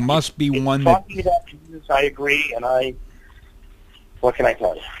 9:6 must be one that... Talking about Jesus, I agree, and what can I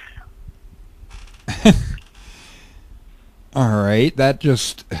tell you? All right, that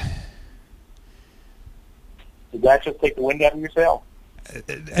just... Did that just take the wind out of your sail?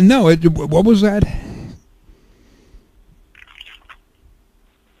 No, what was that?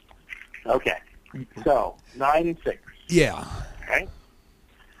 Okay. So, 9:6. Yeah. Okay?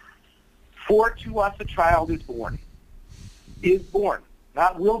 For to us a child is born. Is born.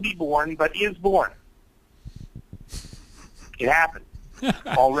 Not will be born, but is born. It happened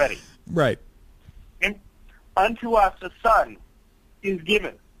already. Right. And unto us a son is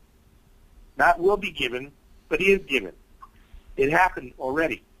given. Not will be given, but is given. It happened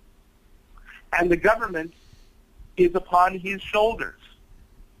already. And the government is upon his shoulders.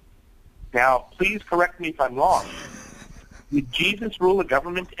 Now, please correct me if I'm wrong. Did Jesus rule a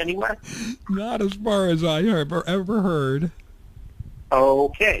government anywhere? Not as far as I ever heard.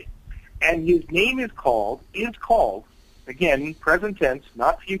 Okay. And his name is called, again, present tense,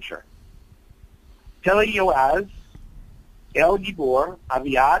 not future. Teleioaz, El Gibor,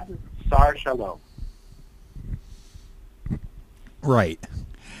 Aviad, Sar Shalom. Right.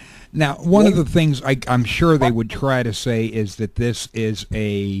 Now, one of the things I'm sure they would try to say is that this is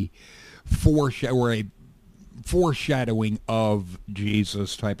a foreshadowing of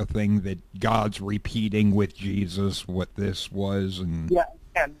Jesus type of thing, that God's repeating with Jesus what this was. And Yeah,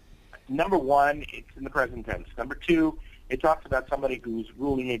 and number one, it's in the present tense. Number two, it talks about somebody who's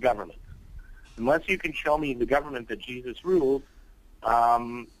ruling a government. Unless you can show me the government that Jesus ruled,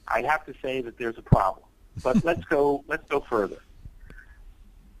 I'd have to say that there's a problem. But let's go further.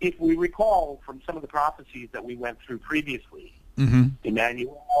 If we recall from some of the prophecies that we went through previously,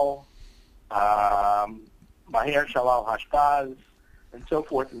 Emmanuel, Maher Shalal Hashbaz, and so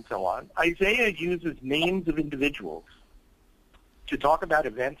forth and so on, Isaiah uses names of individuals to talk about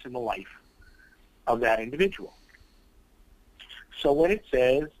events in the life of that individual. So when it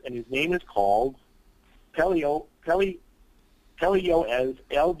says, and his name is called Pelio as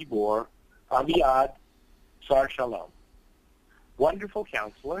El Gibor, Aviad, Sar Shalom, Wonderful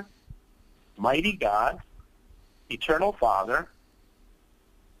Counselor, Mighty God, Eternal Father,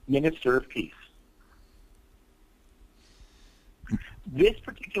 Minister of Peace. This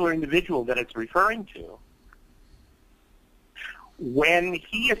particular individual that it's referring to, when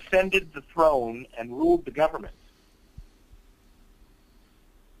he ascended the throne and ruled the government,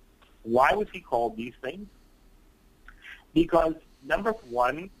 why was he called these things? Because, number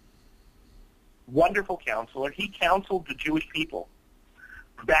one, Wonderful Counselor, he counseled the Jewish people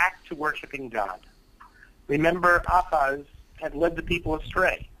back to worshiping God. Remember, Ahaz had led the people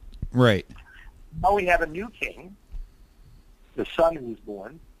astray. right. Now we have a new king, the son who was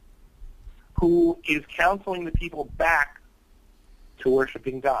born, who is counseling the people back to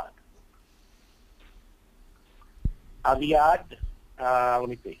worshiping God. Aviad, let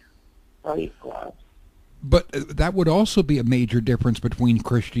me see. But that would also be a major difference between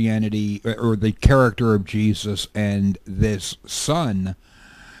Christianity, or the character of Jesus, and this son,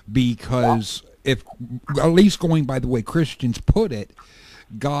 because if, at least going by the way Christians put it,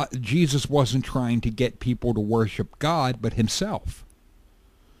 Jesus wasn't trying to get people to worship God, but himself.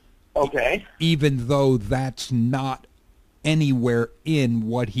 Okay. Even though that's not anywhere in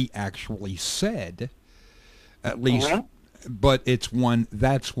what he actually said, at least, but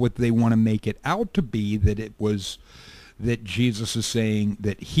that's what they want to make it out to be, that Jesus is saying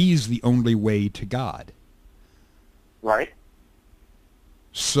that he's the only way to God. Right.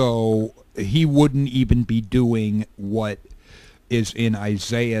 So he wouldn't even be doing what is in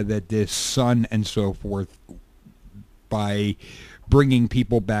Isaiah, that this son and so forth, by bringing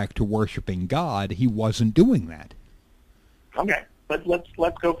people back to worshiping God, he wasn't doing that. Okay, but let's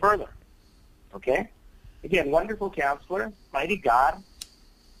go further. Okay? Again, wonderful counselor, mighty God,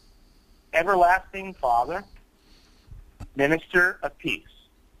 everlasting Father, minister of peace.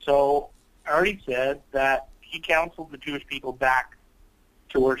 So I already said that he counseled the Jewish people back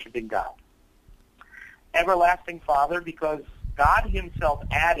to worshiping God. Everlasting Father, because God himself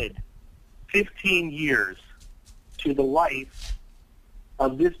added 15 years to the life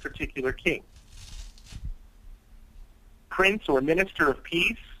of this particular king. Prince or minister of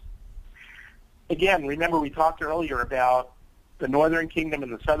peace. Again, remember we talked earlier about the northern kingdom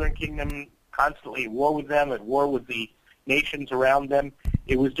and the southern kingdom constantly at war with them, at war with the nations around them.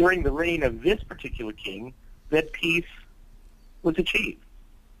 It was during the reign of this particular king that peace was achieved.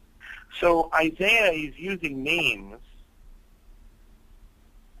 So Isaiah is using names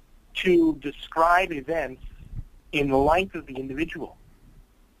to describe events in the life of the individual.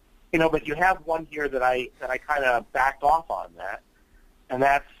 You know, but you have one here that I kind of backed off on that, and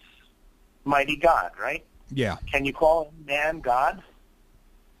that's mighty God, right? Yeah. Can you call a man God?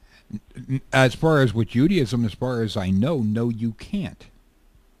 As far as with Judaism, as far as I know, no, you can't.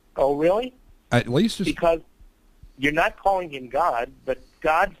 Oh, really? At least because you're not calling him God, but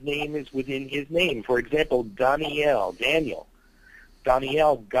God's name is within his name. For example, Daniel,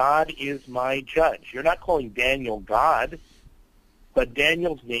 God is my judge. You're not calling Daniel God, but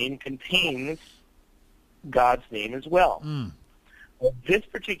Daniel's name contains God's name as well. Mm. Well, this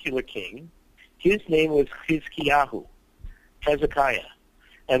particular king, his name was Hizkiyahu, Hezekiah.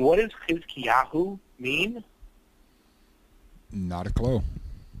 And what does Hizkiyahu mean? Not a clue.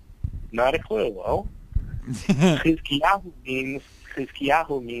 Not a clue. Well, Hizkiyahu means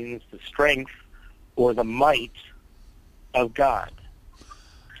the strength or the might of God.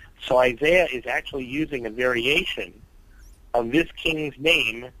 So Isaiah is actually using a variation of this king's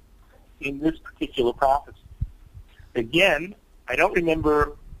name in this particular prophecy. Again, I don't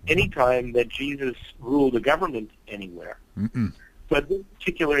remember any time that Jesus ruled a government anywhere. Mm-mm. But this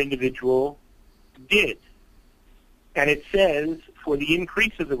particular individual did. And it says, for the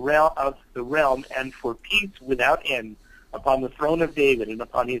increase of the realm and for peace without end upon the throne of David and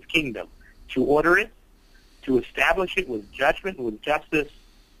upon his kingdom, to order it, to establish it with judgment and with justice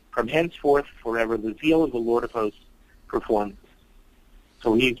from henceforth forever. The zeal of the Lord of hosts performs.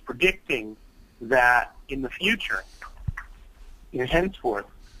 So he is predicting that in the future, in henceforth,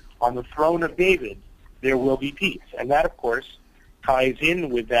 on the throne of David, there will be peace. And that, of course, ties in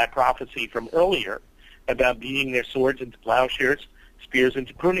with that prophecy from earlier about beating their swords into plowshares, spears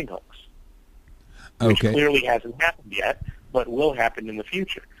into pruning hooks, which clearly hasn't happened yet, but will happen in the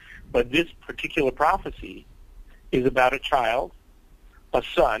future. But this particular prophecy is about a child, a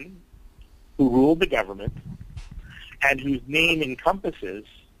son, who ruled the government, and whose name encompasses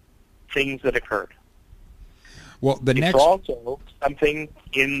things that occurred. Well, it's also something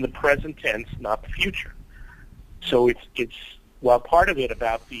in the present tense, not the future. So it's while part of it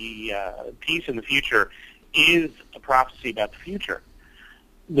about the peace in the future is a prophecy about the future,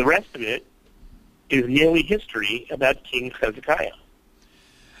 the rest of it is merely history about King Hezekiah.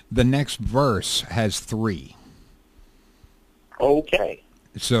 The next verse has 3. Okay.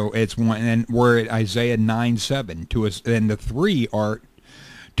 So it's one, and we're at Isaiah 9:7. And the 3 are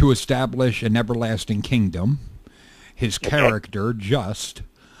to establish an everlasting kingdom, his character just,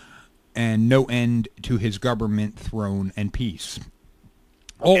 and no end to his government, throne, and peace.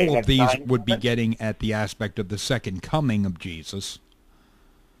 All of these would be getting at the aspect of the second coming of Jesus,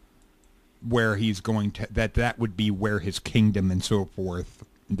 where he's going to, that would be where his kingdom and so forth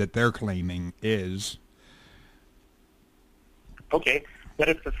that they're claiming is. Okay, but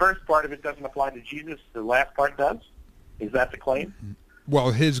if the first part of it doesn't apply to Jesus, the last part does? Is that the claim?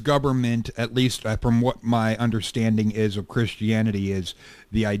 Well, his government, at least from what my understanding is of Christianity, is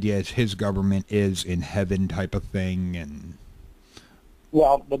the idea is his government is in heaven type of thing. And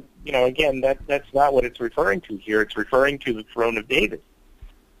well, but, you know, again, that's not what it's referring to here. It's referring to the throne of David.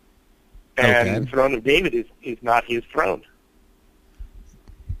 And the throne of David is not his throne.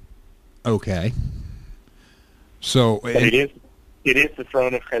 Okay. So but it is the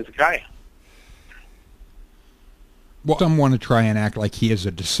throne of Hezekiah. Well, some want to try and act like he is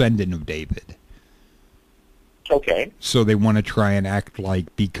a descendant of David. Okay. So they want to try and act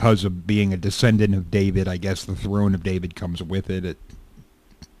like because of being a descendant of David, I guess the throne of David comes with it.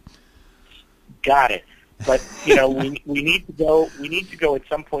 Got it. But, you know, we need to go at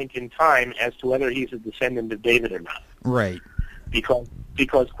some point in time as to whether he's a descendant of David or not. Right. Because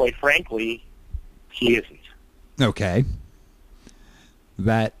quite frankly, he isn't. Okay.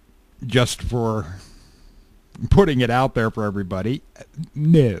 That, just for putting it out there for everybody,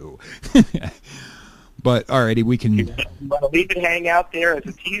 no. But alrighty, we can. You want to leave it hang out there as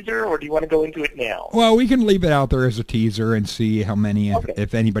a teaser, or do you want to go into it now? Well, we can leave it out there as a teaser and see how many, Okay.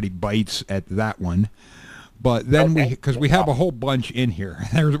 if anybody bites at that one. But then because we have a whole bunch in here,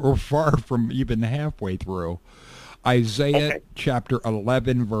 we're far from even halfway through. Isaiah chapter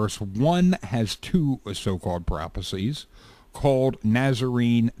 11, verse 1 has two so-called prophecies called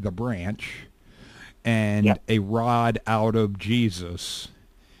Nazarene the branch and a rod out of Jesus.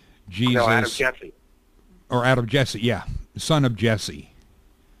 No, out of Jesse. Or out of Jesse, yeah. Son of Jesse.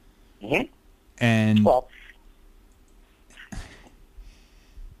 Mm-hmm. And well,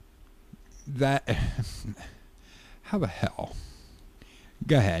 that... How the hell?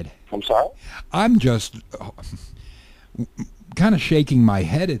 Go ahead. I'm sorry? I'm just kind of shaking my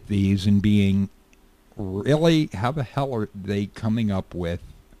head at these and being, really? How the hell are they coming up with?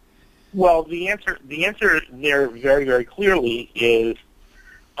 Well, the answer there very, very clearly is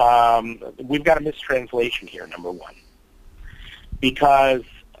we've got a mistranslation here, number one. Because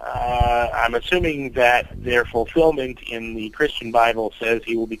I'm assuming that their fulfillment in the Christian Bible says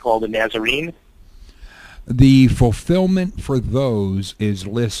he will be called a Nazarene. The fulfillment for those is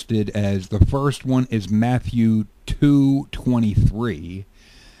listed as, the first one is Matthew 2:23.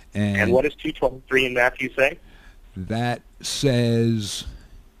 And what does 2:23 in Matthew say? That says,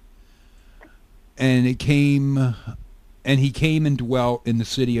 and he came and dwelt in the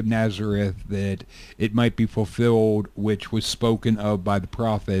city of Nazareth, that it might be fulfilled which was spoken of by the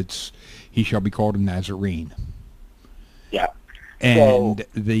prophets, he shall be called a Nazarene. Yeah. And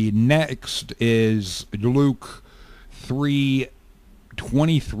the next is Luke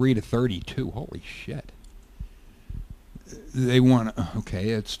 3:23 to 32. Holy shit. They want, okay,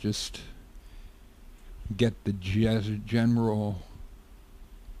 it's just get the general.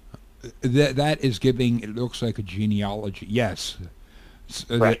 That is giving, it looks like a genealogy. Yes.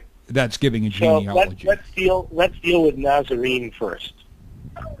 Right. That's giving a genealogy. So let's deal with Nazarene first.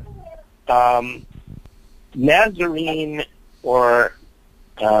 Nazarene, or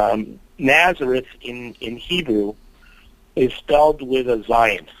Nazareth in Hebrew, is spelled with a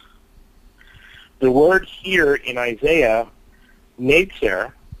Zion. The word here in Isaiah,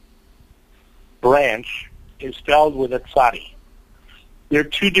 Netzer, branch, is spelled with a tzadi. They're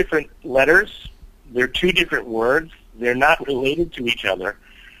two different letters. They're two different words. They're not related to each other.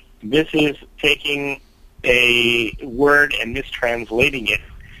 This is taking a word and mistranslating it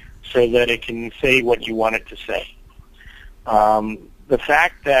so that it can say what you want it to say. The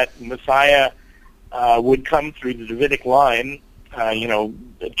fact that Messiah would come through the Davidic line,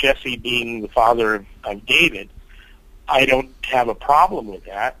 Jesse being the father of David, I don't have a problem with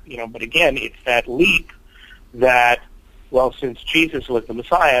that. But again, it's that leap that, well, since Jesus was the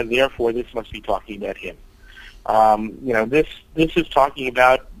Messiah, therefore this must be talking about him. This is talking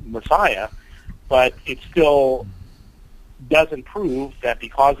about Messiah, but it still doesn't prove that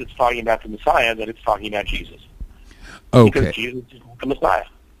because it's talking about the Messiah that it's talking about Jesus. Okay. Because Jesus is the Messiah.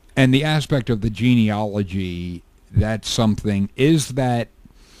 And the aspect of the genealogy, that's something, is that,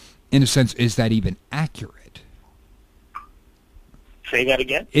 in a sense, is that even accurate? Say that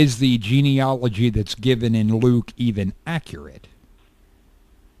again? Is the genealogy that's given in Luke even accurate?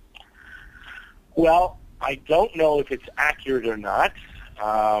 Well, I don't know if it's accurate or not.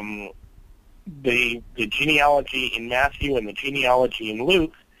 The genealogy in Matthew and the genealogy in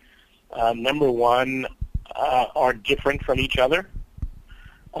Luke, number one, are different from each other.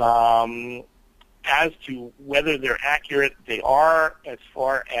 As to whether they're accurate, they are, as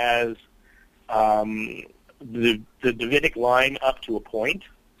far as the Davidic line up to a point.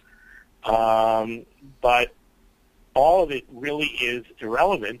 But all of it really is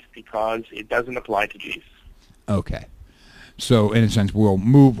irrelevant because it doesn't apply to Jesus. Okay. So, in a sense, we'll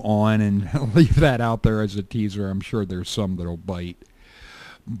move on and leave that out there as a teaser. I'm sure there's some that'll bite.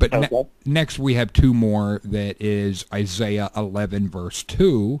 But next we have two more. That is Isaiah 11, verse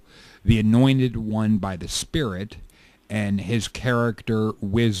 2, the anointed one by the Spirit, and his character,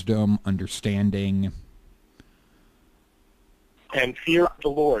 wisdom, understanding. And fear of the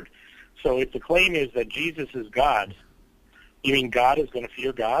Lord. So if the claim is that Jesus is God, you mean God is going to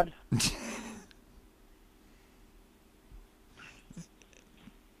fear God?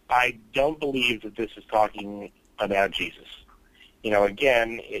 I don't believe that this is talking about Jesus.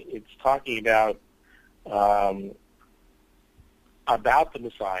 Again, it's talking about the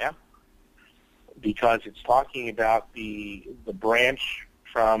Messiah, because it's talking about the branch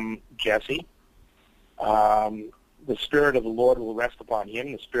from Jesse. The Spirit of the Lord will rest upon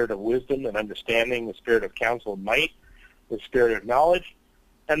him, the Spirit of wisdom and understanding, the Spirit of counsel and might, the Spirit of knowledge,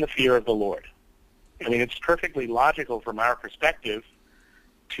 and the fear of the Lord. I mean, it's perfectly logical from our perspective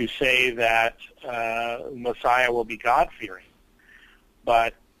to say that Messiah will be God-fearing.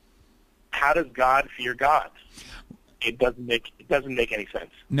 But how does God fear God? It doesn't make any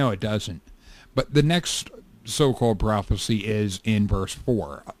sense. No, it doesn't. But the next so-called prophecy is in verse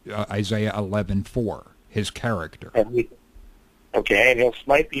 4, Isaiah 11:4, his character. Okay, and he'll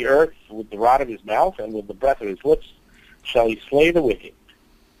smite the earth with the rod of his mouth, and with the breath of his lips shall he slay the wicked.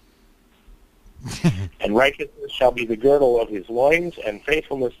 And righteousness shall be the girdle of his loins, and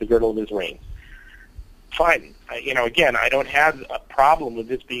faithfulness the girdle of his reins. Fine. Again, I don't have a problem with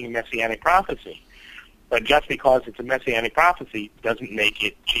this being a messianic prophecy. But just because it's a messianic prophecy doesn't make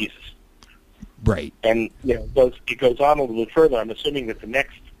it Jesus. Right. And it goes on a little bit further. I'm assuming that the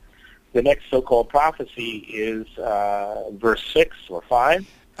next so-called prophecy is verse 6 or 5.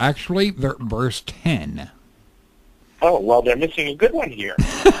 Actually, verse 10. Oh, well, they're missing a good one here.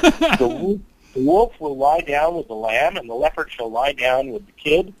 The wolf will lie down with the lamb, and the leopard shall lie down with the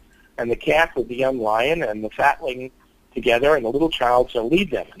kid, and the calf with the young lion, and the fatling together, and the little child shall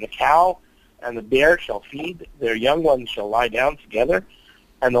lead them. And the cow and the bear shall feed, their young ones shall lie down together,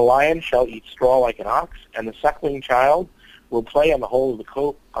 and the lion shall eat straw like an ox, and the suckling child will play on the hole of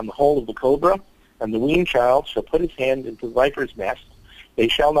the cobra, and the weaned child shall put his hand into the viper's nest. They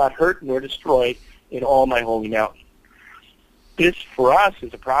shall not hurt nor destroy in all my holy mountain. This, for us,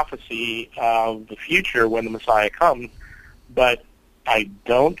 is a prophecy of the future when the Messiah comes, but I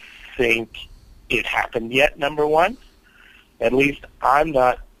don't think it happened yet, number one. At least I'm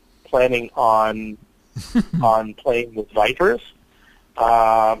not planning on playing with vipers.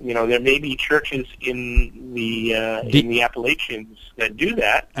 There may be churches in the Appalachians that do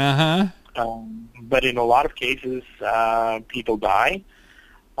that. But in a lot of cases, people die,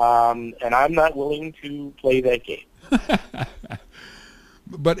 and I'm not willing to play that game.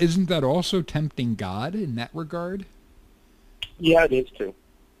 But isn't that also tempting God in that regard? Yeah, it is too.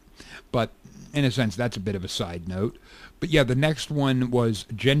 But in a sense, that's a bit of a side note. But yeah, the next one was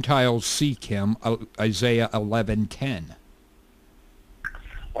Gentiles seek him, Isaiah 11:10.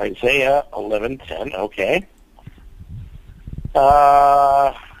 Isaiah 11:10. Okay.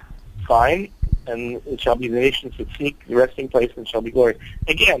 Fine. And it shall be the nations that seek the resting place and shall be glory.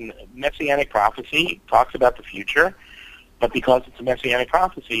 Again, messianic prophecy talks about the future, but because it's a messianic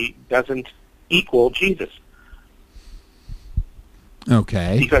prophecy, doesn't equal Jesus.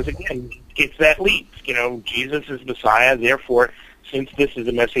 Okay. Because again, it's that leap. Jesus is Messiah. Therefore, since this is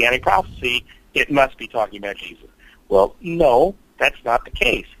a messianic prophecy, it must be talking about Jesus. Well, no, that's not the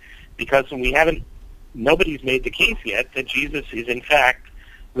case, because nobody's made the case yet that Jesus is in fact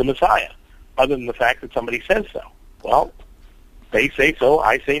the Messiah, other than the fact that somebody says so. Well, they say so,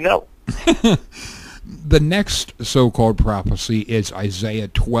 I say no. The next so-called prophecy is Isaiah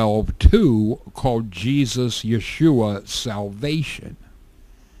 12:2, called Jesus Yeshua Salvation.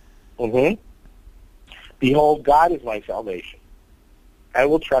 Behold, God is my salvation. I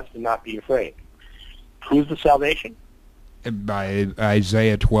will trust and not be afraid. Who's the salvation? By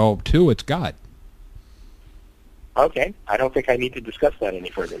Isaiah 12:2, it's God. Okay, I don't think I need to discuss that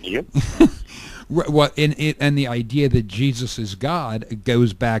any further. Do you? Well, and the idea that Jesus is God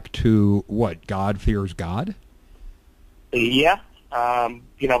goes back to what? God fears God? Yeah.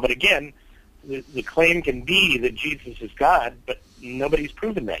 But again, the claim can be that Jesus is God, but nobody's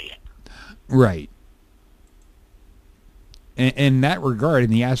proven that yet. Right. In that regard, in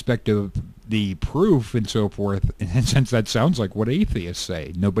the aspect of the proof and so forth, in a sense, that sounds like what atheists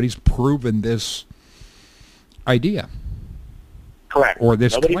say. Nobody's proven this idea. Correct. Or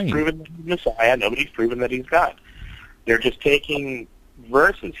this Nobody's claim. Proven that he's Messiah. Nobody's proven that he's God. They're just taking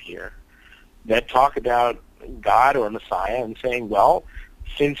verses here that talk about God or Messiah and saying, well,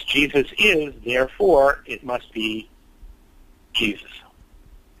 since Jesus is, therefore it must be Jesus.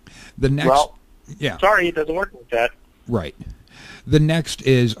 The next, well, yeah. Sorry, it doesn't work like that. Right. The next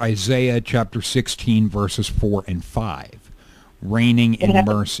is Isaiah chapter 16, verses 4 and 5, reigning in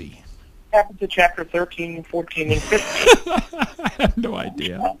mercy. What happened to chapter 13, 14, and 15? I have no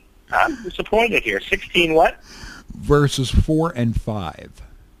idea. I'm disappointed here. 16 what? Verses 4 and 5.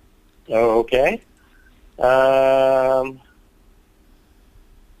 Oh, okay.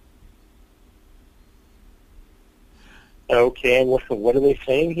 Okay, what are they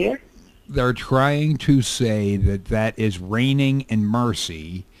saying here? They're trying to say that is reigning in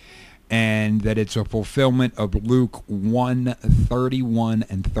mercy, and that it's a fulfillment of Luke 1:31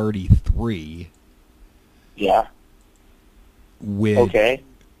 and 33. Yeah. Okay.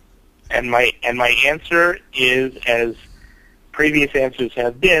 And my answer is as previous answers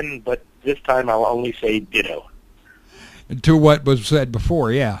have been, but this time I'll only say ditto. To what was said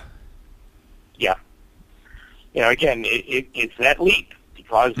before, yeah. Yeah. Again, it's that leap,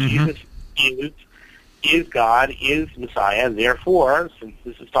 because Jesus is God, is Messiah. Therefore, since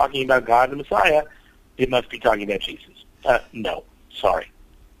this is talking about God and Messiah, it must be talking about Jesus. No, sorry.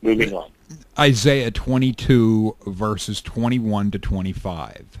 Moving on. Isaiah 22, verses 21 to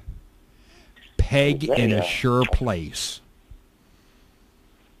 25. Peg in a sure place.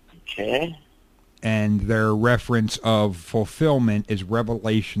 Okay. And their reference of fulfillment is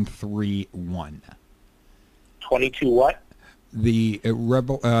Revelation 3:1. 22 what? The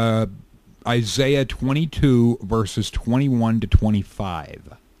Isaiah 22, verses 21 to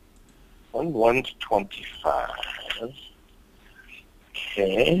 25. 1 to 25.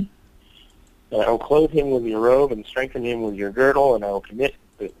 Okay. And I will clothe him with your robe and strengthen him with your girdle, and I will commit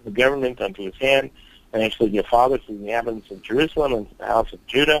the government unto his hand, and I shall be a father to the inhabitants of Jerusalem and to the house of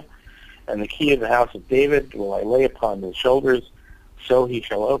Judah, and the key of the house of David will I lay upon his shoulders, so he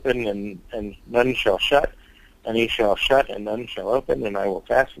shall open and none shall shut, and he shall shut and none shall open, and I will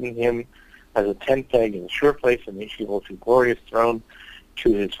fasten him as a tent peg in a sure place, and he shall go to glorious throne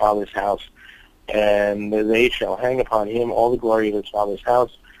to his father's house, and they shall hang upon him all the glory of his father's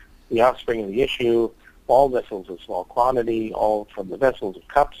house, the offspring of the issue, all vessels of small quantity, all from the vessels of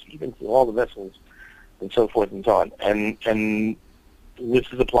cups, even to all the vessels, and so forth and so on. And this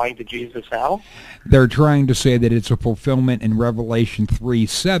is applying to Jesus how? They're trying to say that it's a fulfillment in Revelation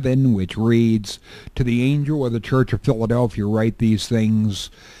 3:7, which reads, "To the angel of the church of Philadelphia write these things,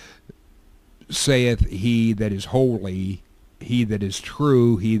 saith he that is holy, he that is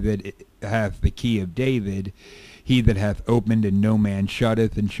true, he that hath the key of David, he that hath opened and no man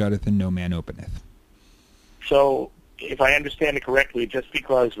shutteth, and shutteth and no man openeth." So, if I understand it correctly, just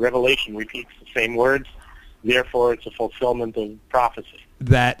because Revelation repeats the same words, therefore it's a fulfillment of prophecy.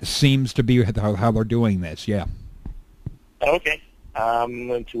 That seems to be how they're doing this, yeah. Okay.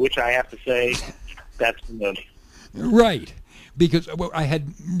 To which I have to say, that's no. Right. Because I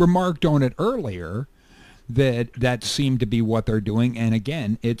had remarked on it earlier that seemed to be what they're doing, and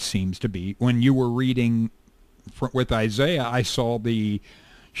again, it seems to be. When you were reading with Isaiah, I saw the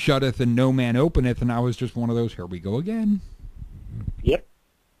shutteth and no man openeth, and I was just one of those, here we go again. Yep.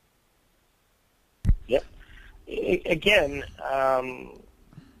 Again,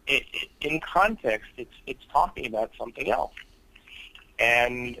 in context, it's talking about something else.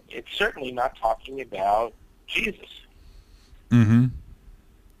 And it's certainly not talking about Jesus. Mm-hmm.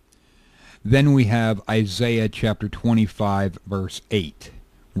 Then we have Isaiah chapter 25, verse 8.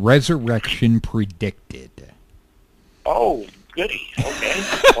 Resurrection predicted. Oh, goody. Okay.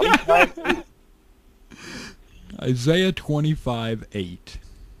 25. Isaiah 25, 8.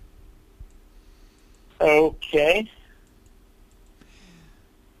 Okay.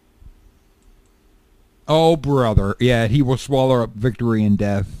 Oh, brother. Yeah, he will swallow up victory and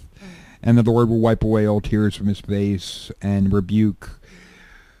death, and the Lord will wipe away all tears from his face, and rebuke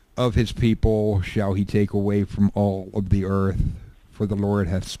of his people shall he take away from all of the earth, for the Lord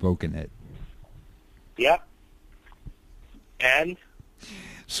hath spoken it. Yep. And?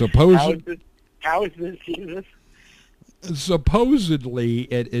 How is this Jesus? Supposedly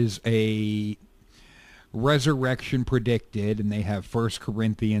it is a resurrection predicted, and they have 1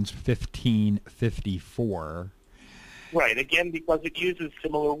 Corinthians 15:54. Right, again, because it uses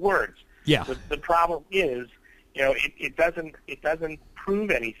similar words. Yeah. The problem is, it doesn't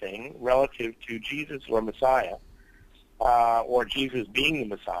prove anything relative to Jesus or Messiah, or Jesus being the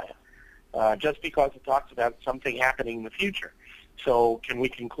Messiah, just because it talks about something happening in the future. So can we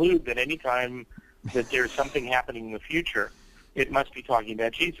conclude that any time that there's something happening in the future, it must be talking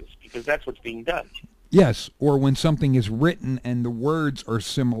about Jesus, because that's what's being done. Yes, or when something is written and the words are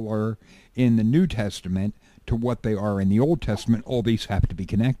similar in the New Testament to what they are in the Old Testament, all these have to be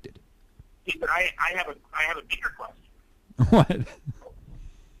connected. But I have a bigger question. What?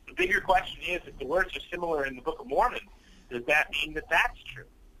 The bigger question is, if the words are similar in the Book of Mormon, does that mean that that's true?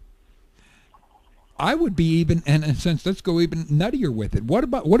 I would be even, and in a sense, let's go even nuttier with it.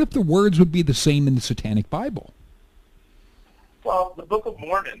 What if the words would be the same in the Satanic Bible? Well, the Book of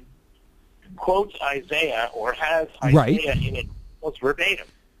Mormon quotes Isaiah, or has Isaiah in it almost verbatim.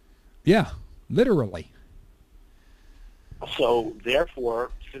 Yeah, literally. So,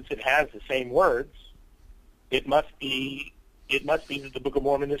 therefore, since it has the same words, it must be that the Book of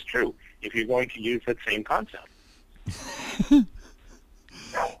Mormon is true, if you're going to use that same concept.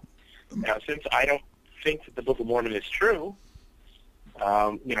 Now, since I don't think that the Book of Mormon is true,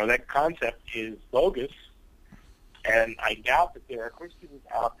 that concept is bogus, and I doubt that there are Christians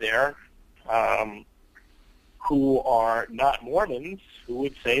out there who are not Mormons who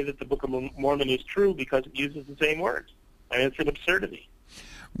would say that the Book of Mormon is true because it uses the same words. I mean, it's an absurdity.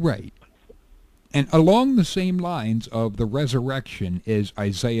 Right. And along the same lines of the resurrection is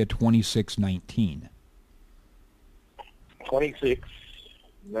Isaiah 26:19. 26:19.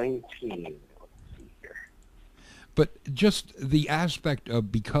 Let's see here. But just the aspect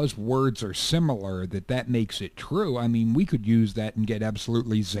of because words are similar, that makes it true. I mean, we could use that and get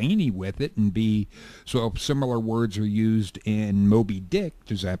absolutely zany with it and be, so if similar words are used in Moby Dick,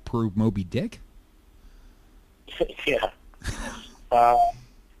 does that prove Moby Dick? Yeah.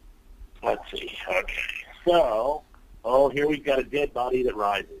 Let's see. Okay. So, here we've got a dead body that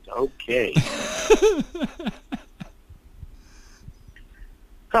rises. Okay. Let's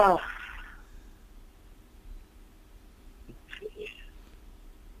see.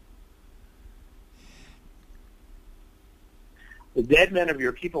 The dead men of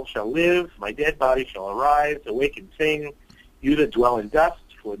your people shall live. My dead body shall arise. Awake and sing, you that dwell in dust.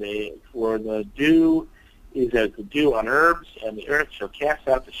 For the dew is as the dew on herbs, and the earth shall cast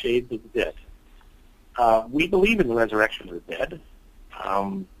out the shades of the dead. We believe in the resurrection of the dead.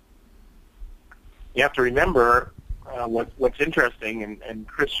 You have to remember what's interesting, and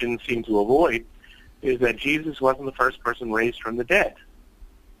Christians seem to avoid, is that Jesus wasn't the first person raised from the dead.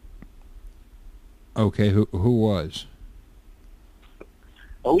 Okay, who was?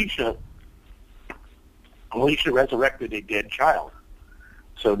 Elisha resurrected a dead child.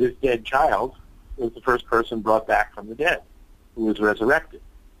 So this dead child was the first person brought back from the dead who was resurrected.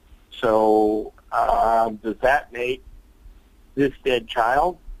 So does that make this dead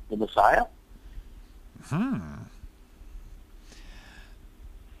child the Messiah?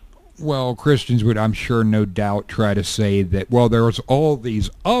 Well, Christians would, I'm sure, no doubt try to say that, well, there's all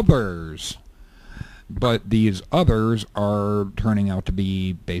these others, but these others are turning out to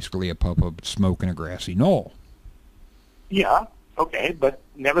be basically a puff of smoke in a grassy knoll. Yeah, okay, but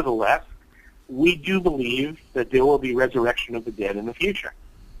nevertheless, we do believe that there will be resurrection of the dead in the future.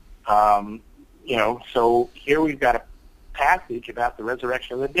 So here we've got a passage about the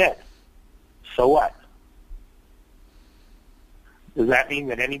resurrection of the dead. So what? Does that mean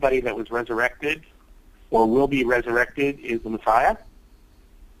that anybody that was resurrected or will be resurrected is the Messiah?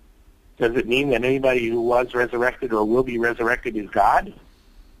 Does it mean that anybody who was resurrected or will be resurrected is God?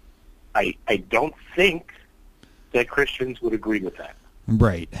 I don't think that Christians would agree with that.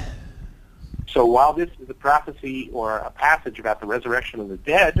 Right. So while this is a prophecy or a passage about the resurrection of the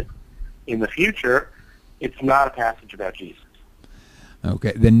dead in the future, it's not a passage about Jesus.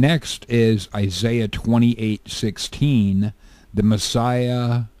 Okay. The next is Isaiah 28:16. The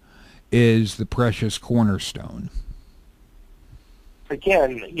Messiah is the precious cornerstone.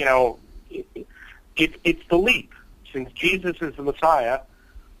 Again, it's the leap. Since Jesus is the Messiah,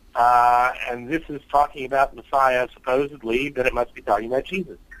 and this is talking about Messiah supposedly, then it must be talking about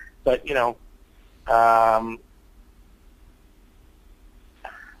Jesus. But,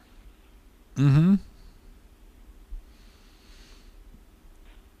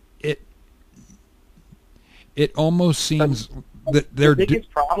 It almost seems that they're the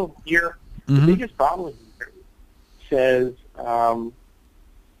biggest problem here. The biggest problem here says I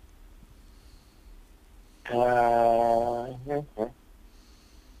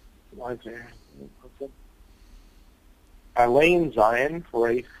lay in Zion for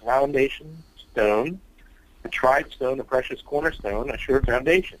a foundation stone, a tried stone, a precious cornerstone, a sure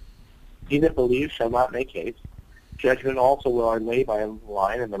foundation. He that believes shall not make haste. Judgment also will I lay by a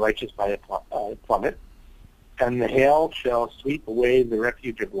line, and the righteous by a plummet. And the hail shall sweep away the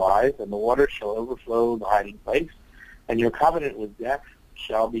refuge of lies, and the water shall overflow the hiding place. And your covenant with death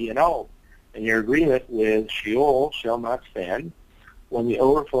shall be annulled, and your agreement with Sheol shall not stand. When the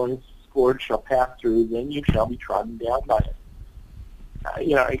overflowing scourge shall pass through, then you shall be trodden down by it.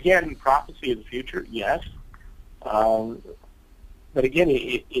 Again, prophecy of the future, yes. But again,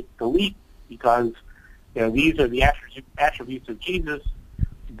 it's the leap because, these are the attributes of Jesus.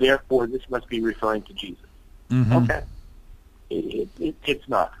 Therefore, this must be referring to Jesus. Okay. It's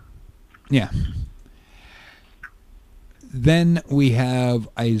not. Yeah. Then we have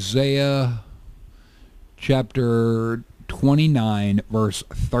Isaiah chapter 29, verse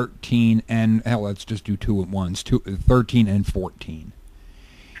 13, and let's just do two at once, 13 and 14.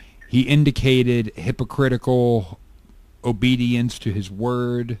 He indicated hypocritical obedience to his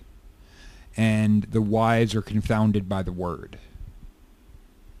word, and the wise are confounded by the word.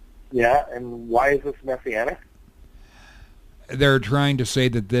 Yeah, and why is this messianic? They're trying to say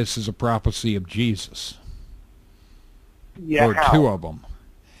that this is a prophecy of Jesus. Yeah, or how? Two of them.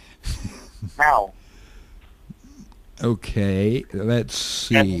 How? Okay, let's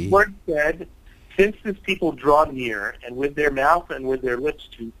see. And the word said, since this people draw near, and with their mouth and with their lips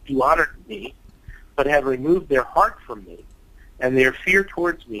do honor me, but have removed their heart from me, and their fear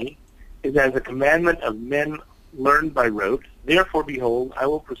towards me is as a commandment of men learned by rote. Therefore, behold, I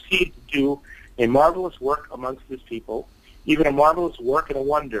will proceed to do a marvelous work amongst this people, even a marvelous work and a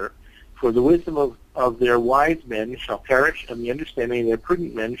wonder. For the wisdom of their wise men shall perish, and the understanding of their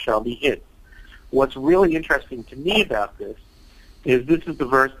prudent men shall be hid. What's really interesting to me about this is the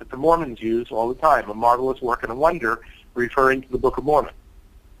verse that the Mormons use all the time, a marvelous work and a wonder, referring to the Book of Mormon.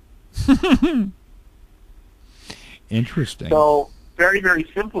 Interesting. So, very, very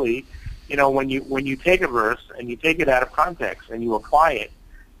simply, when you take a verse and you take it out of context and you apply it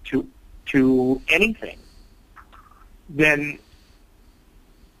to anything, then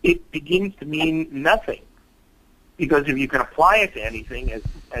it begins to mean nothing. Because if you can apply it to anything,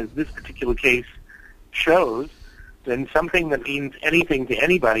 as this particular case shows, then something that means anything to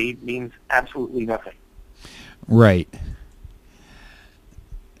anybody means absolutely nothing. Right.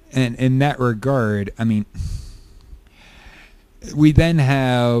 And in that regard, I mean, we then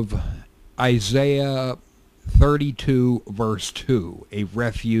have Isaiah 32, verse 2, a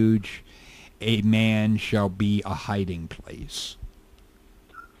refuge, a man shall be a hiding place.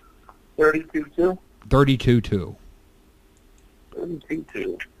 32:2? 32:2.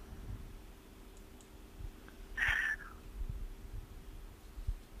 32:2.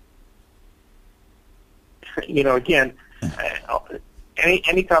 Again,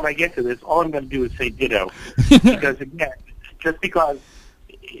 anytime I get to this, all I'm going to do is say ditto. Because, again, just because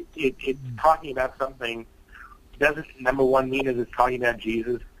it's talking about something doesn't, number one, mean that it's talking about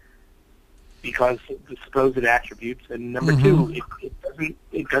Jesus because the supposed attributes, and number two,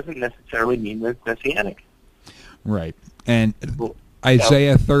 it doesn't necessarily mean that it's messianic. Right. And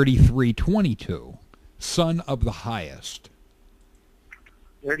Isaiah 33:22, Son of the Highest.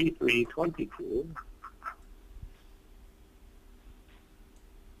 33:22.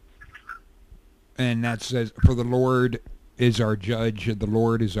 And that says, for the Lord is our judge, the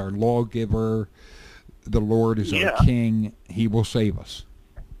Lord is our lawgiver, the Lord is our king, he will save us.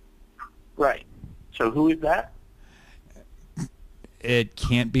 Right. So who is that? It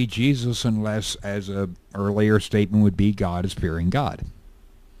can't be Jesus unless, as a earlier statement would be, God is fearing God.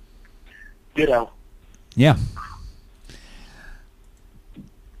 Ditto. Yeah.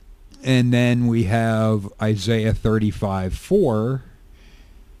 And then we have Isaiah 35:4,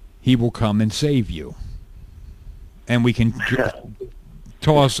 he will come and save you. And we can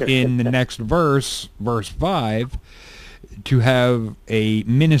toss in the next verse, verse 5, to have a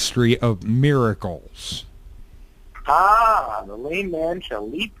ministry of miracles. The lame man shall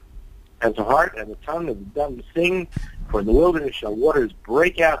leap as a hart, and the tongue of the dumb sing. For in the wilderness shall waters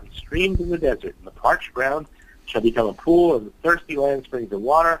break out and streams in the desert, and the parched ground shall become a pool, and the thirsty land springs of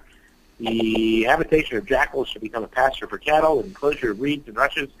water. The habitation of jackals shall become a pasture for cattle, and enclosure of reeds and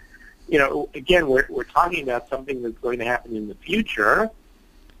rushes. Again, we're talking about something that's going to happen in the future,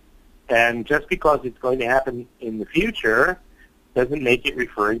 and just because it's going to happen in the future doesn't make it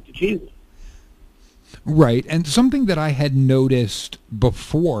referring to Jesus. Right, and something that I had noticed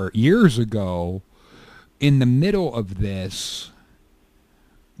before, years ago, in the middle of this,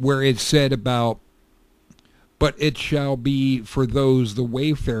 where it said about, but it shall be for those, the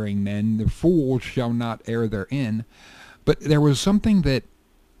wayfaring men, the fools shall not err therein. But there was something that,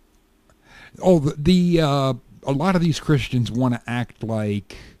 a lot of these Christians want to act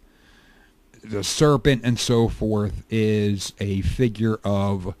like the serpent and so forth is a figure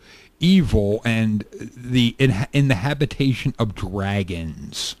of evil and in the habitation of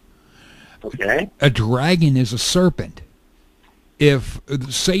dragons. Okay. A dragon is a serpent. If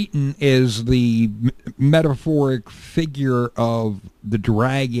Satan is the metaphoric figure of the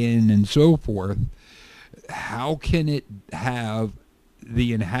dragon and so forth, how can it have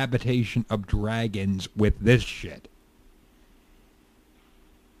the inhabitation of dragons with this shit?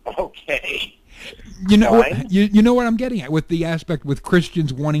 Okay. You know what, you know what I'm getting at with the aspect with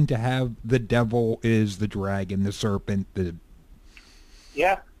Christians wanting to have the devil is the dragon, the serpent, the...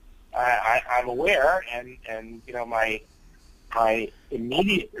 Yeah, I'm aware, and my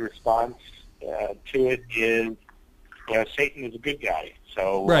immediate response to it is, Satan is a good guy,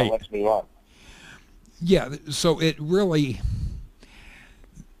 so right. Let's move on. Yeah, so it really...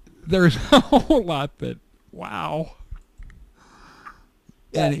 There's a whole lot that, wow.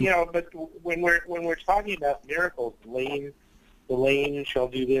 Yeah, but when we're talking about miracles, the lame shall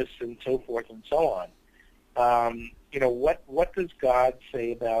do this, and so forth and so on. What does God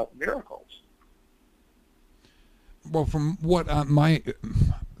say about miracles? Well, from what my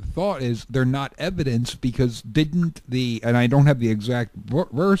thought is, they're not evidence because and I don't have the exact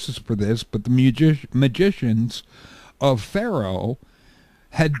verses for this, but the magicians of Pharaoh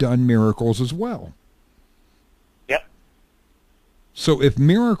had done miracles as well. Yep. So if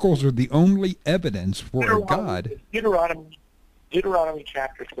miracles are the only evidence for a God... Deuteronomy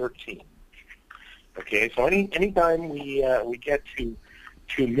chapter 13. Okay, so anytime we get to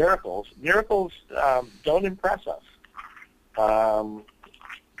miracles don't impress us.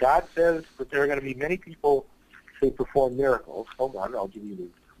 God says that there are going to be many people who perform miracles. Hold on, I'll give you the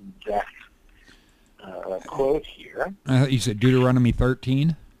exact quote here. You said Deuteronomy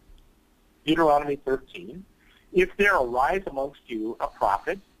 13? Deuteronomy 13. If there arise amongst you a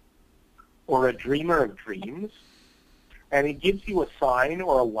prophet or a dreamer of dreams, and he gives you a sign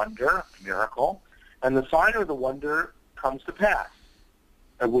or a wonder, a miracle, and the sign or the wonder comes to pass,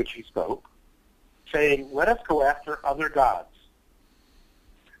 of which he spoke, saying, let us go after other gods,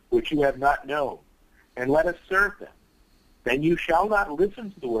 which you have not known, and let us serve them. Then you shall not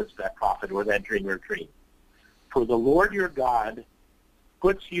listen to the words of that prophet or that dreamer of dreams. For the Lord your God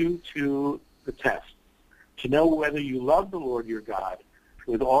puts you to the test, to know whether you love the Lord your God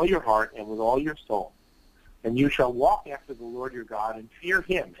with all your heart and with all your soul. And you shall walk after the Lord your God and fear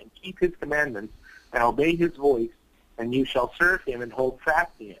him and keep his commandments and obey his voice, and you shall serve him and hold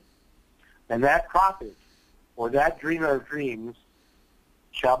fast to him. And that prophet or that dreamer of dreams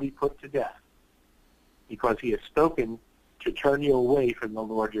shall be put to death, because he has spoken to turn you away from the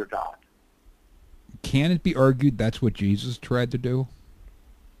Lord your God. Can it be argued that's what Jesus tried to do?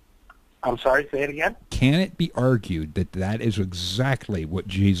 I'm sorry, say it again? Can it be argued that that is exactly what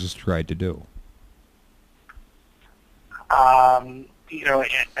Jesus tried to do?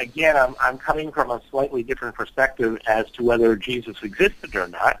 Again, I'm coming from a slightly different perspective as to whether Jesus existed or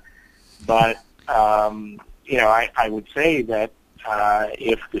not. But, I would say that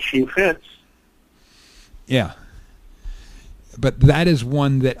if the shoe fits. Yeah. But that is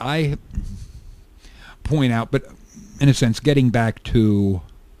one that I point out, but in a sense, getting back to,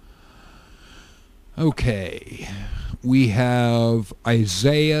 okay, we have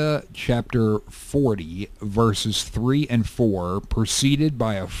Isaiah chapter 40, verses 3 and 4, preceded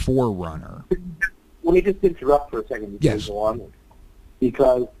by a forerunner. Let me just interrupt for a second before yes. we go on.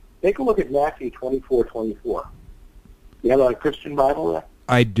 Because take a look at Matthew 24:24. You have a Christian Bible there?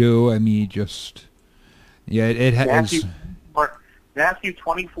 I do. I mean, just... Yeah, it has... Matthew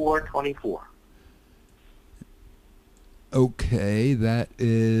 24:24. Okay, that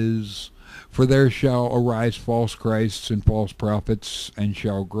is... For there shall arise false Christs and false prophets, and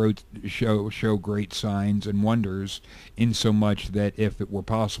shall show great signs and wonders, insomuch that if it were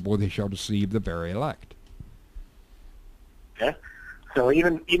possible, they shall deceive the very elect. Okay, so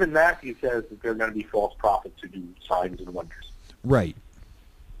even Matthew says that there are going to be false prophets who do signs and wonders. Right.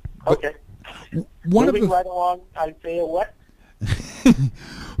 Okay. Moving right along, Isaiah what?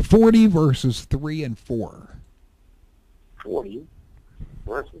 40 verses 3 and 4. 40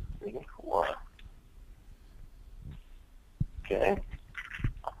 verses 3 and 4. Okay.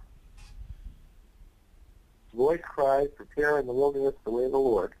 Voice cries, prepare in the wilderness the way of the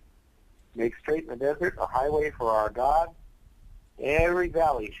Lord. Make straight in the desert a highway for our God. Every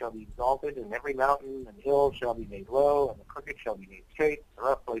valley shall be exalted, and every mountain and hill shall be made low, and the crooked shall be made straight, the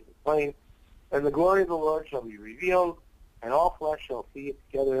rough places plain. And the glory of the Lord shall be revealed, and all flesh shall see it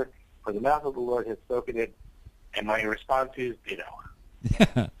together, for the mouth of the Lord has spoken it. And my response is,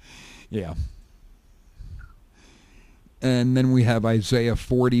 ditto. Yeah. And then we have Isaiah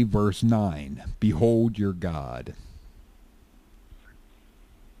 40, verse 9. Behold your God.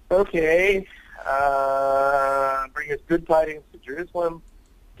 Okay. Bring us good tidings to Jerusalem.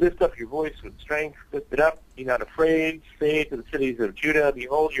 Lift up your voice with strength. Lift it up. Be not afraid. Say to the cities of Judah,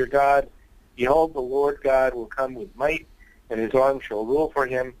 behold your God. Behold, the Lord God will come with might, and his arm shall rule for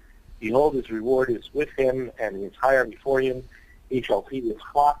him. Behold, his reward is with him, and his hire before him. He shall feed his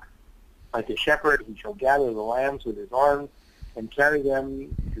flock like a shepherd. He shall gather the lambs with his arms and carry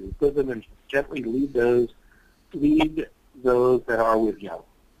them to his bosom, and gently lead those that are with young.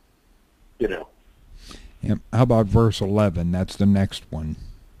 Ditto. Yep. How about verse 11? That's the next one.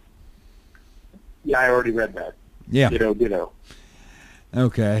 Yeah, I already read that. Yeah. Ditto.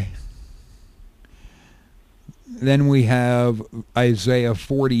 Okay. Then we have Isaiah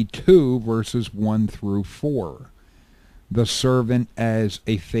 42, verses 1 through 4. The servant as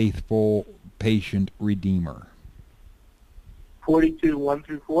a faithful, patient redeemer. 42, 1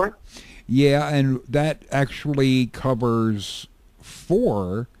 through 4? Yeah, and that actually covers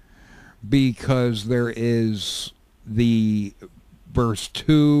 4, because there is the verse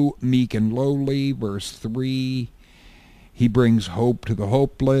 2, meek and lowly, verse 3, he brings hope to the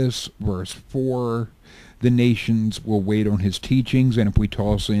hopeless, verse 4, the nations will wait on his teachings, and if we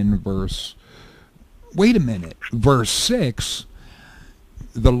toss in verse 6,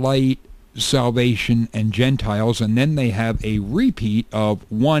 the light salvation and Gentiles, and then they have a repeat of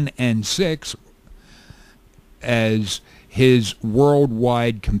 1 and 6 as his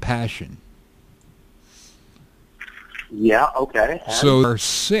worldwide compassion. Yeah, okay. And So there are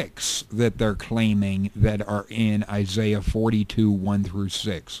 6 that they're claiming that are in Isaiah 42, 1 through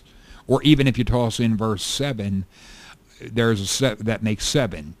 6. Or even if you toss in verse 7, there's a set that makes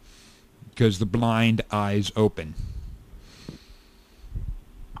 7, because the blind eyes open.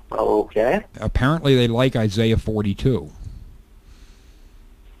 okay. Apparently they like Isaiah 42.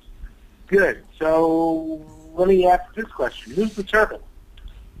 Good. So let me ask this question. Who's the serpent?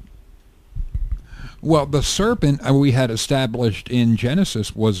 Well, the serpent we had established in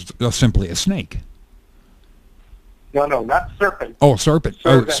Genesis was simply a snake. No, not serpent. Oh, serpent.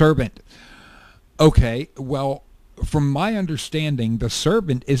 Servant. Oh, serpent. Okay, well, from my understanding, the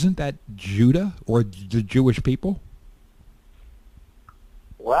serpent, isn't that Judah or the Jewish people?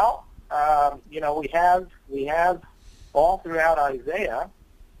 Well, we have all throughout Isaiah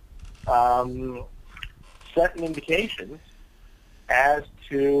certain indications as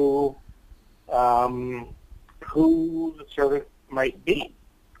to who the servant might be.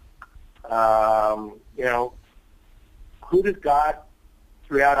 Who does God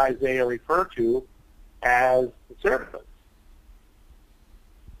throughout Isaiah refer to as the servant?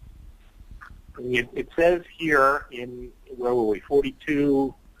 It says here in, where were we,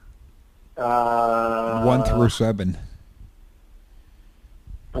 42... 1 through 7.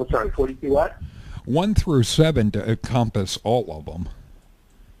 I'm sorry, 42 what? 1 through 7 to encompass all of them.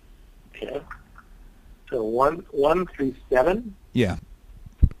 Okay. So 1 through 7? Yeah.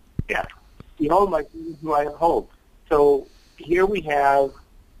 Yeah. Behold my son who I uphold. So here we have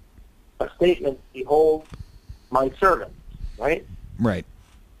a statement, behold my servant, right? Right.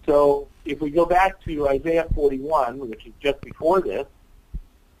 So if we go back to Isaiah 41, which is just before this,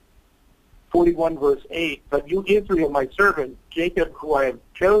 41 verse 8, but you Israel my servant, Jacob who I have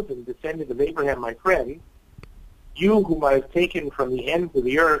chosen, descendant of Abraham my friend, you whom I have taken from the ends of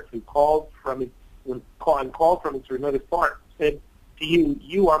the earth, who called from its remotest part, said to you,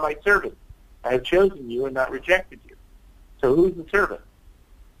 you are my servant. I have chosen you and not rejected you. So who's the servant?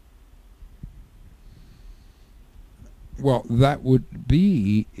 Well, that would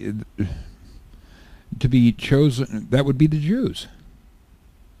be, to be chosen, that would be the Jews.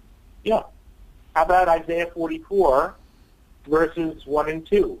 Yeah. How about Isaiah 44, verses 1 and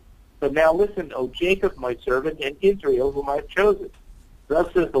 2? But now listen, O Jacob, my servant, and Israel, whom I have chosen.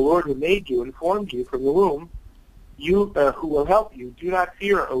 Thus says the Lord who made you and formed you from the womb, you who will help you. Do not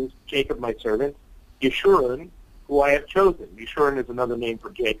fear, O Jacob, my servant, Yeshurun, who I have chosen. Yeshurun is another name for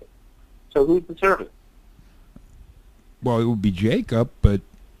Jacob. So who's the servant? Well, it would be Jacob, but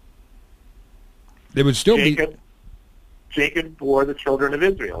it would still Jacob. Jacob bore the children of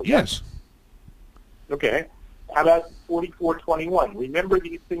Israel. Yes. Okay. How about 44:21? Remember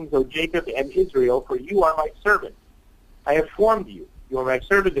these things, O Jacob and Israel, for you are my servant. I have formed you. You are my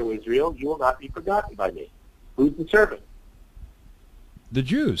servant, O Israel. You will not be forgotten by me. Who's the servant? The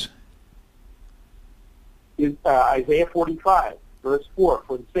Jews. Is Isaiah 45, verse 4.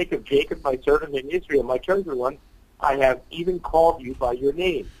 For the sake of Jacob, my servant, and Israel, my chosen one, I have even called you by your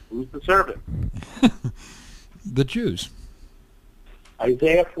name. Who's the servant? The Jews.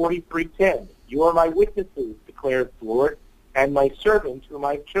 Isaiah 43:10. You are my witnesses, declares the Lord, and my servants whom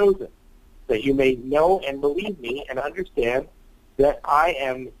I have chosen, that you may know and believe me and understand that I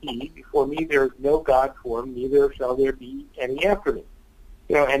am he. Before me there is no God formed, neither shall there be any after me.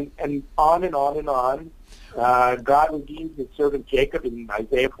 And on and on and on. God redeemed his servant Jacob in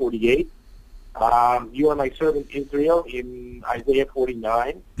Isaiah 48. You are my servant Israel in Isaiah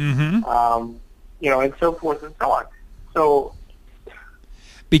 49. Mm-hmm. And so forth and so on. So,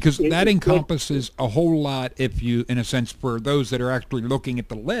 because that encompasses a whole lot, if you, in a sense, for those that are actually looking at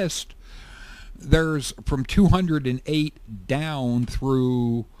the list, there's from 208 down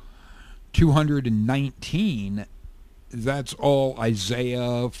through 219, that's all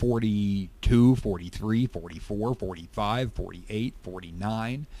Isaiah 42, 43, 44, 45, 48,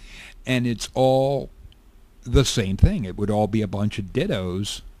 49, and it's all the same thing. It would all be a bunch of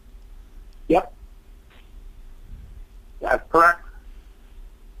dittos. Yep. That's correct.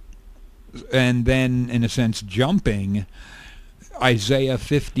 And then, in a sense, jumping Isaiah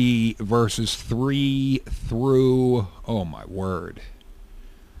 50 verses 3 through, oh my word,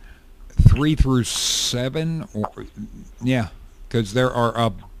 3 through 7, yeah, because there are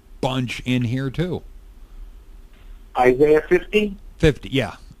a bunch in here too. Isaiah 50? 50,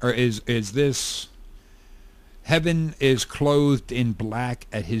 yeah. Or is this, heaven is clothed in black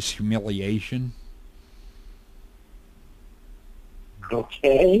at his humiliation?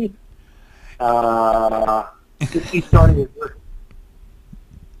 Okay. 50 starting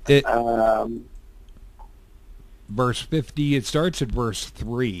It, at verse 50, it starts at verse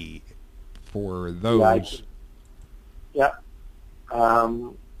 3 for yeah, those. yeah.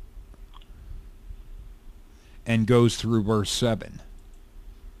 Um, And goes through verse 7.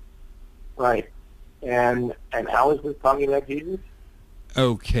 right. And how is this talking about Jesus?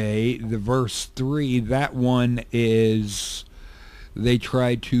 Okay, the verse 3, that one is, they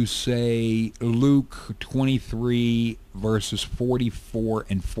tried to say Luke 23 verses 44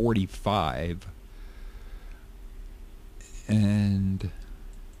 and 45. And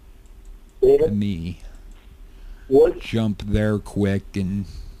let David, me what? jump there quick.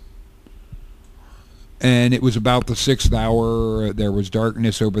 And it was about the 6th hour. There was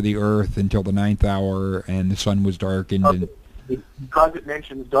darkness over the earth until the 9th hour, and the sun was darkened. And Because it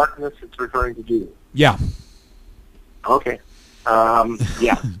mentions darkness, it's referring to Jesus. yeah. Okay.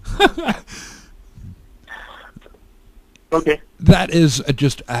 Yeah. Okay. That is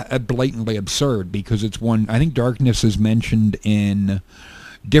just blatantly absurd, because it's one, I think darkness is mentioned in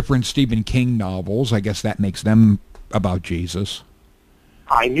different Stephen King novels. I guess that makes them about Jesus.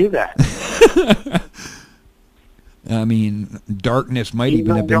 I knew that. I mean, darkness might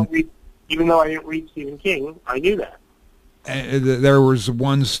even have been... Even though I didn't read Stephen King, I knew that. There was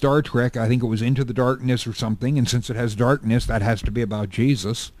one Star Trek, I think it was Into the Darkness or something, and since it has darkness, that has to be about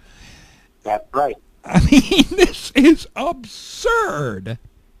Jesus. That's right. I mean, this is absurd.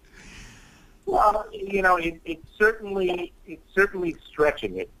 Well, you know, it's certainly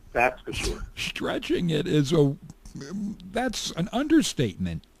stretching it. That's for sure. Stretching it is that's an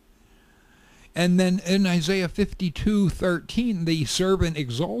understatement. And then in Isaiah 52:13, the servant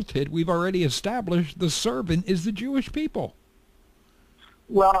exalted, we've already established the servant is the Jewish people.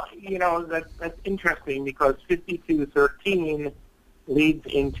 Well, you know, that's interesting, because 52:13 leads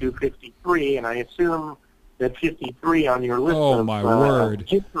into 53, and I assume that 53 on your list Oh, of my word.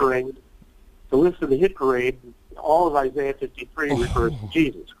 hit parade, the list of the hit parade, all of Isaiah 53 refers to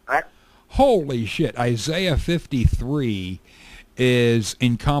Jesus, correct? Holy shit. Isaiah 53 is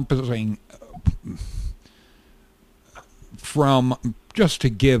encompassing from, just to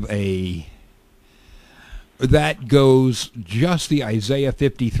give that goes just the Isaiah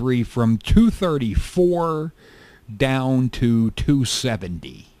 53 from 234 down to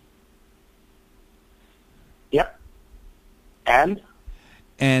 270. Yep. And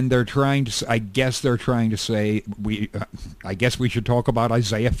they're trying to, I guess they're trying to say, I guess we should talk about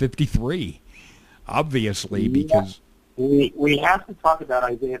Isaiah 53, obviously, because... We have to talk about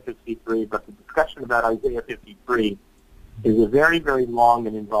Isaiah 53, but the discussion about Isaiah 53 is a very, very long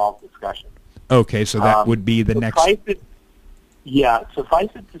and involved discussion. Okay, so that would be the next... Suffice it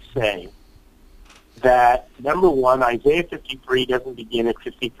to say that, number one, Isaiah 53 doesn't begin at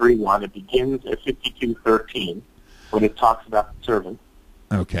 53:1. It begins at 52:13 when it talks about the servant.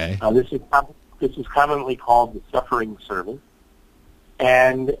 Okay. This is commonly called the suffering servant.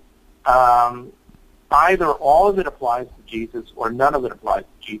 And either all of it applies to Jesus or none of it applies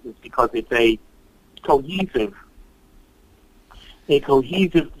to Jesus, because it's a cohesive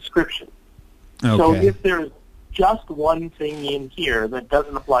description. Okay. So if there's just one thing in here that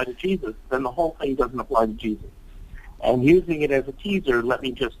doesn't apply to Jesus, then the whole thing doesn't apply to Jesus. And using it as a teaser, let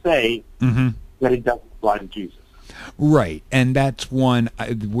me just say that it doesn't apply to Jesus. Right, and that's one,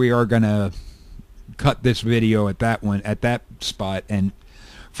 we are going to cut this video at that spot, and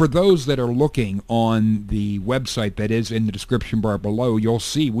for those that are looking on the website that is in the description bar below, you'll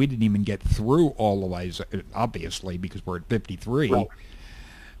see we didn't even get through all of Isaiah, obviously, because we're at 53. Right.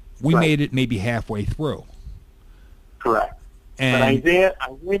 We made it maybe halfway through. Correct. And but Isaiah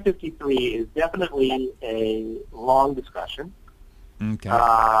 53 is definitely a long discussion, okay.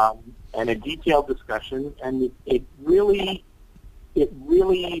 and a detailed discussion, and it really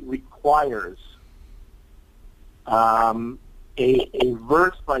requires a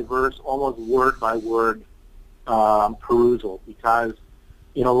verse-by-verse, almost word-by-word perusal, because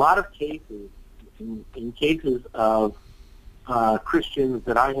in a lot of cases, in cases of Christians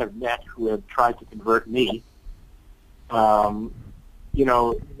that I have met who have tried to convert me, you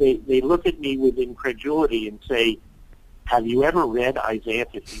know, they look at me with incredulity and say, "Have you ever read Isaiah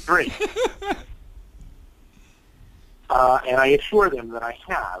 53?" And I assure them that I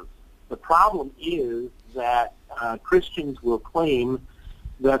have. The problem is that Christians will claim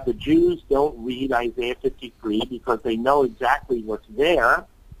that the Jews don't read Isaiah 53 because they know exactly what's there,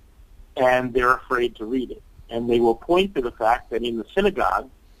 and they're afraid to read it. And they will point to the fact that in the synagogue,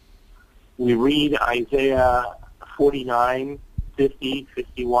 we read Isaiah 49, 50,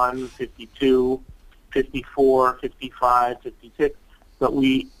 51, 52, 54, 55, 56, but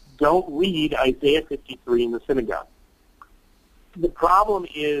we don't read Isaiah 53 in the synagogue. The problem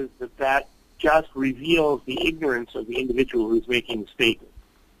is that just reveals the ignorance of the individual who's making the statement.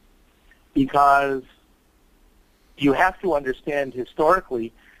 Because you have to understand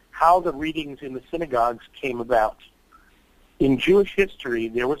historically how the readings in the synagogues came about. In Jewish history,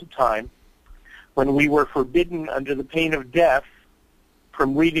 there was a time when we were forbidden under the pain of death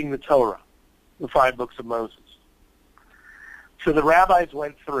from reading the Torah, the 5 books of Moses. So the rabbis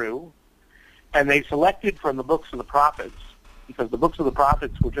went through, and they selected from the books of the prophets, because the books of the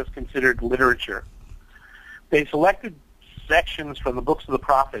prophets were just considered literature. They selected sections from the books of the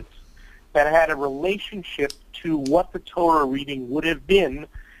prophets that had a relationship to what the Torah reading would have been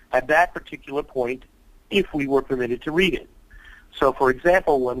at that particular point if we were permitted to read it. So, for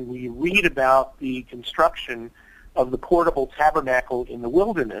example, when we read about the construction of the portable tabernacle in the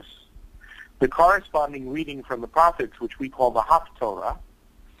wilderness, the corresponding reading from the prophets, which we call the Haftorah,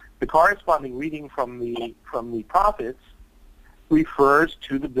 the corresponding reading from the prophets refers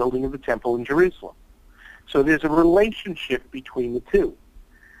to the building of the temple in Jerusalem. So there's a relationship between the two.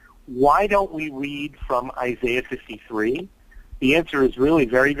 Why don't we read from Isaiah 53? The answer is really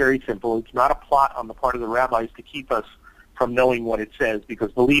very, very simple. It's not a plot on the part of the rabbis to keep us from knowing what it says,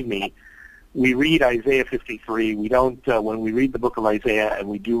 because believe me, we read Isaiah 53. We don't, when we read the book of Isaiah, and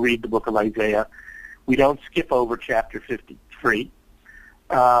we do read the book of Isaiah, we don't skip over chapter 53.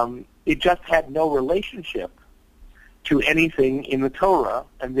 It just had no relationship to anything in the Torah,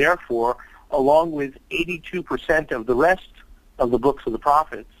 and therefore, along with 82% of the rest of the books of the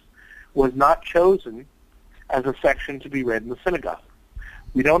prophets, was not chosen as a section to be read in the synagogue.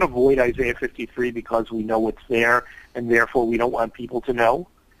 We don't avoid Isaiah 53 because we know it's there, and therefore we don't want people to know.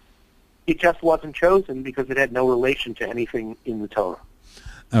 It just wasn't chosen because it had no relation to anything in the Torah.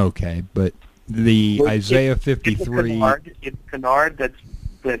 Okay, but the Isaiah 53... It's a canard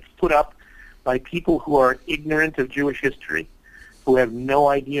that's put up by people who are ignorant of Jewish history, who have no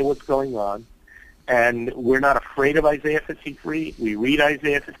idea what's going on, and we're not afraid of Isaiah 53. We read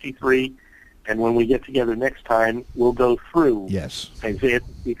Isaiah 53, and when we get together next time, we'll go through Isaiah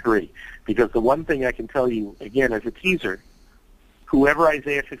 53. Because the one thing I can tell you, again, as a teaser, whoever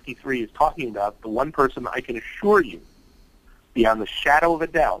Isaiah 53 is talking about, the one person I can assure you, beyond the shadow of a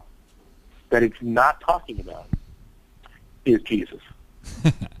doubt, that it's not talking about is Jesus.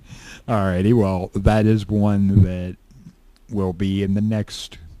 All righty. Well, that is one that will be in the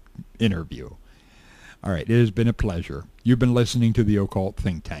next interview. All right. It has been a pleasure. You've been listening to the Occult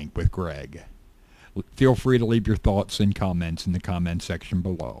Think Tank with Greg. Feel free to leave your thoughts and comments in the comment section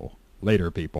below. Later, people.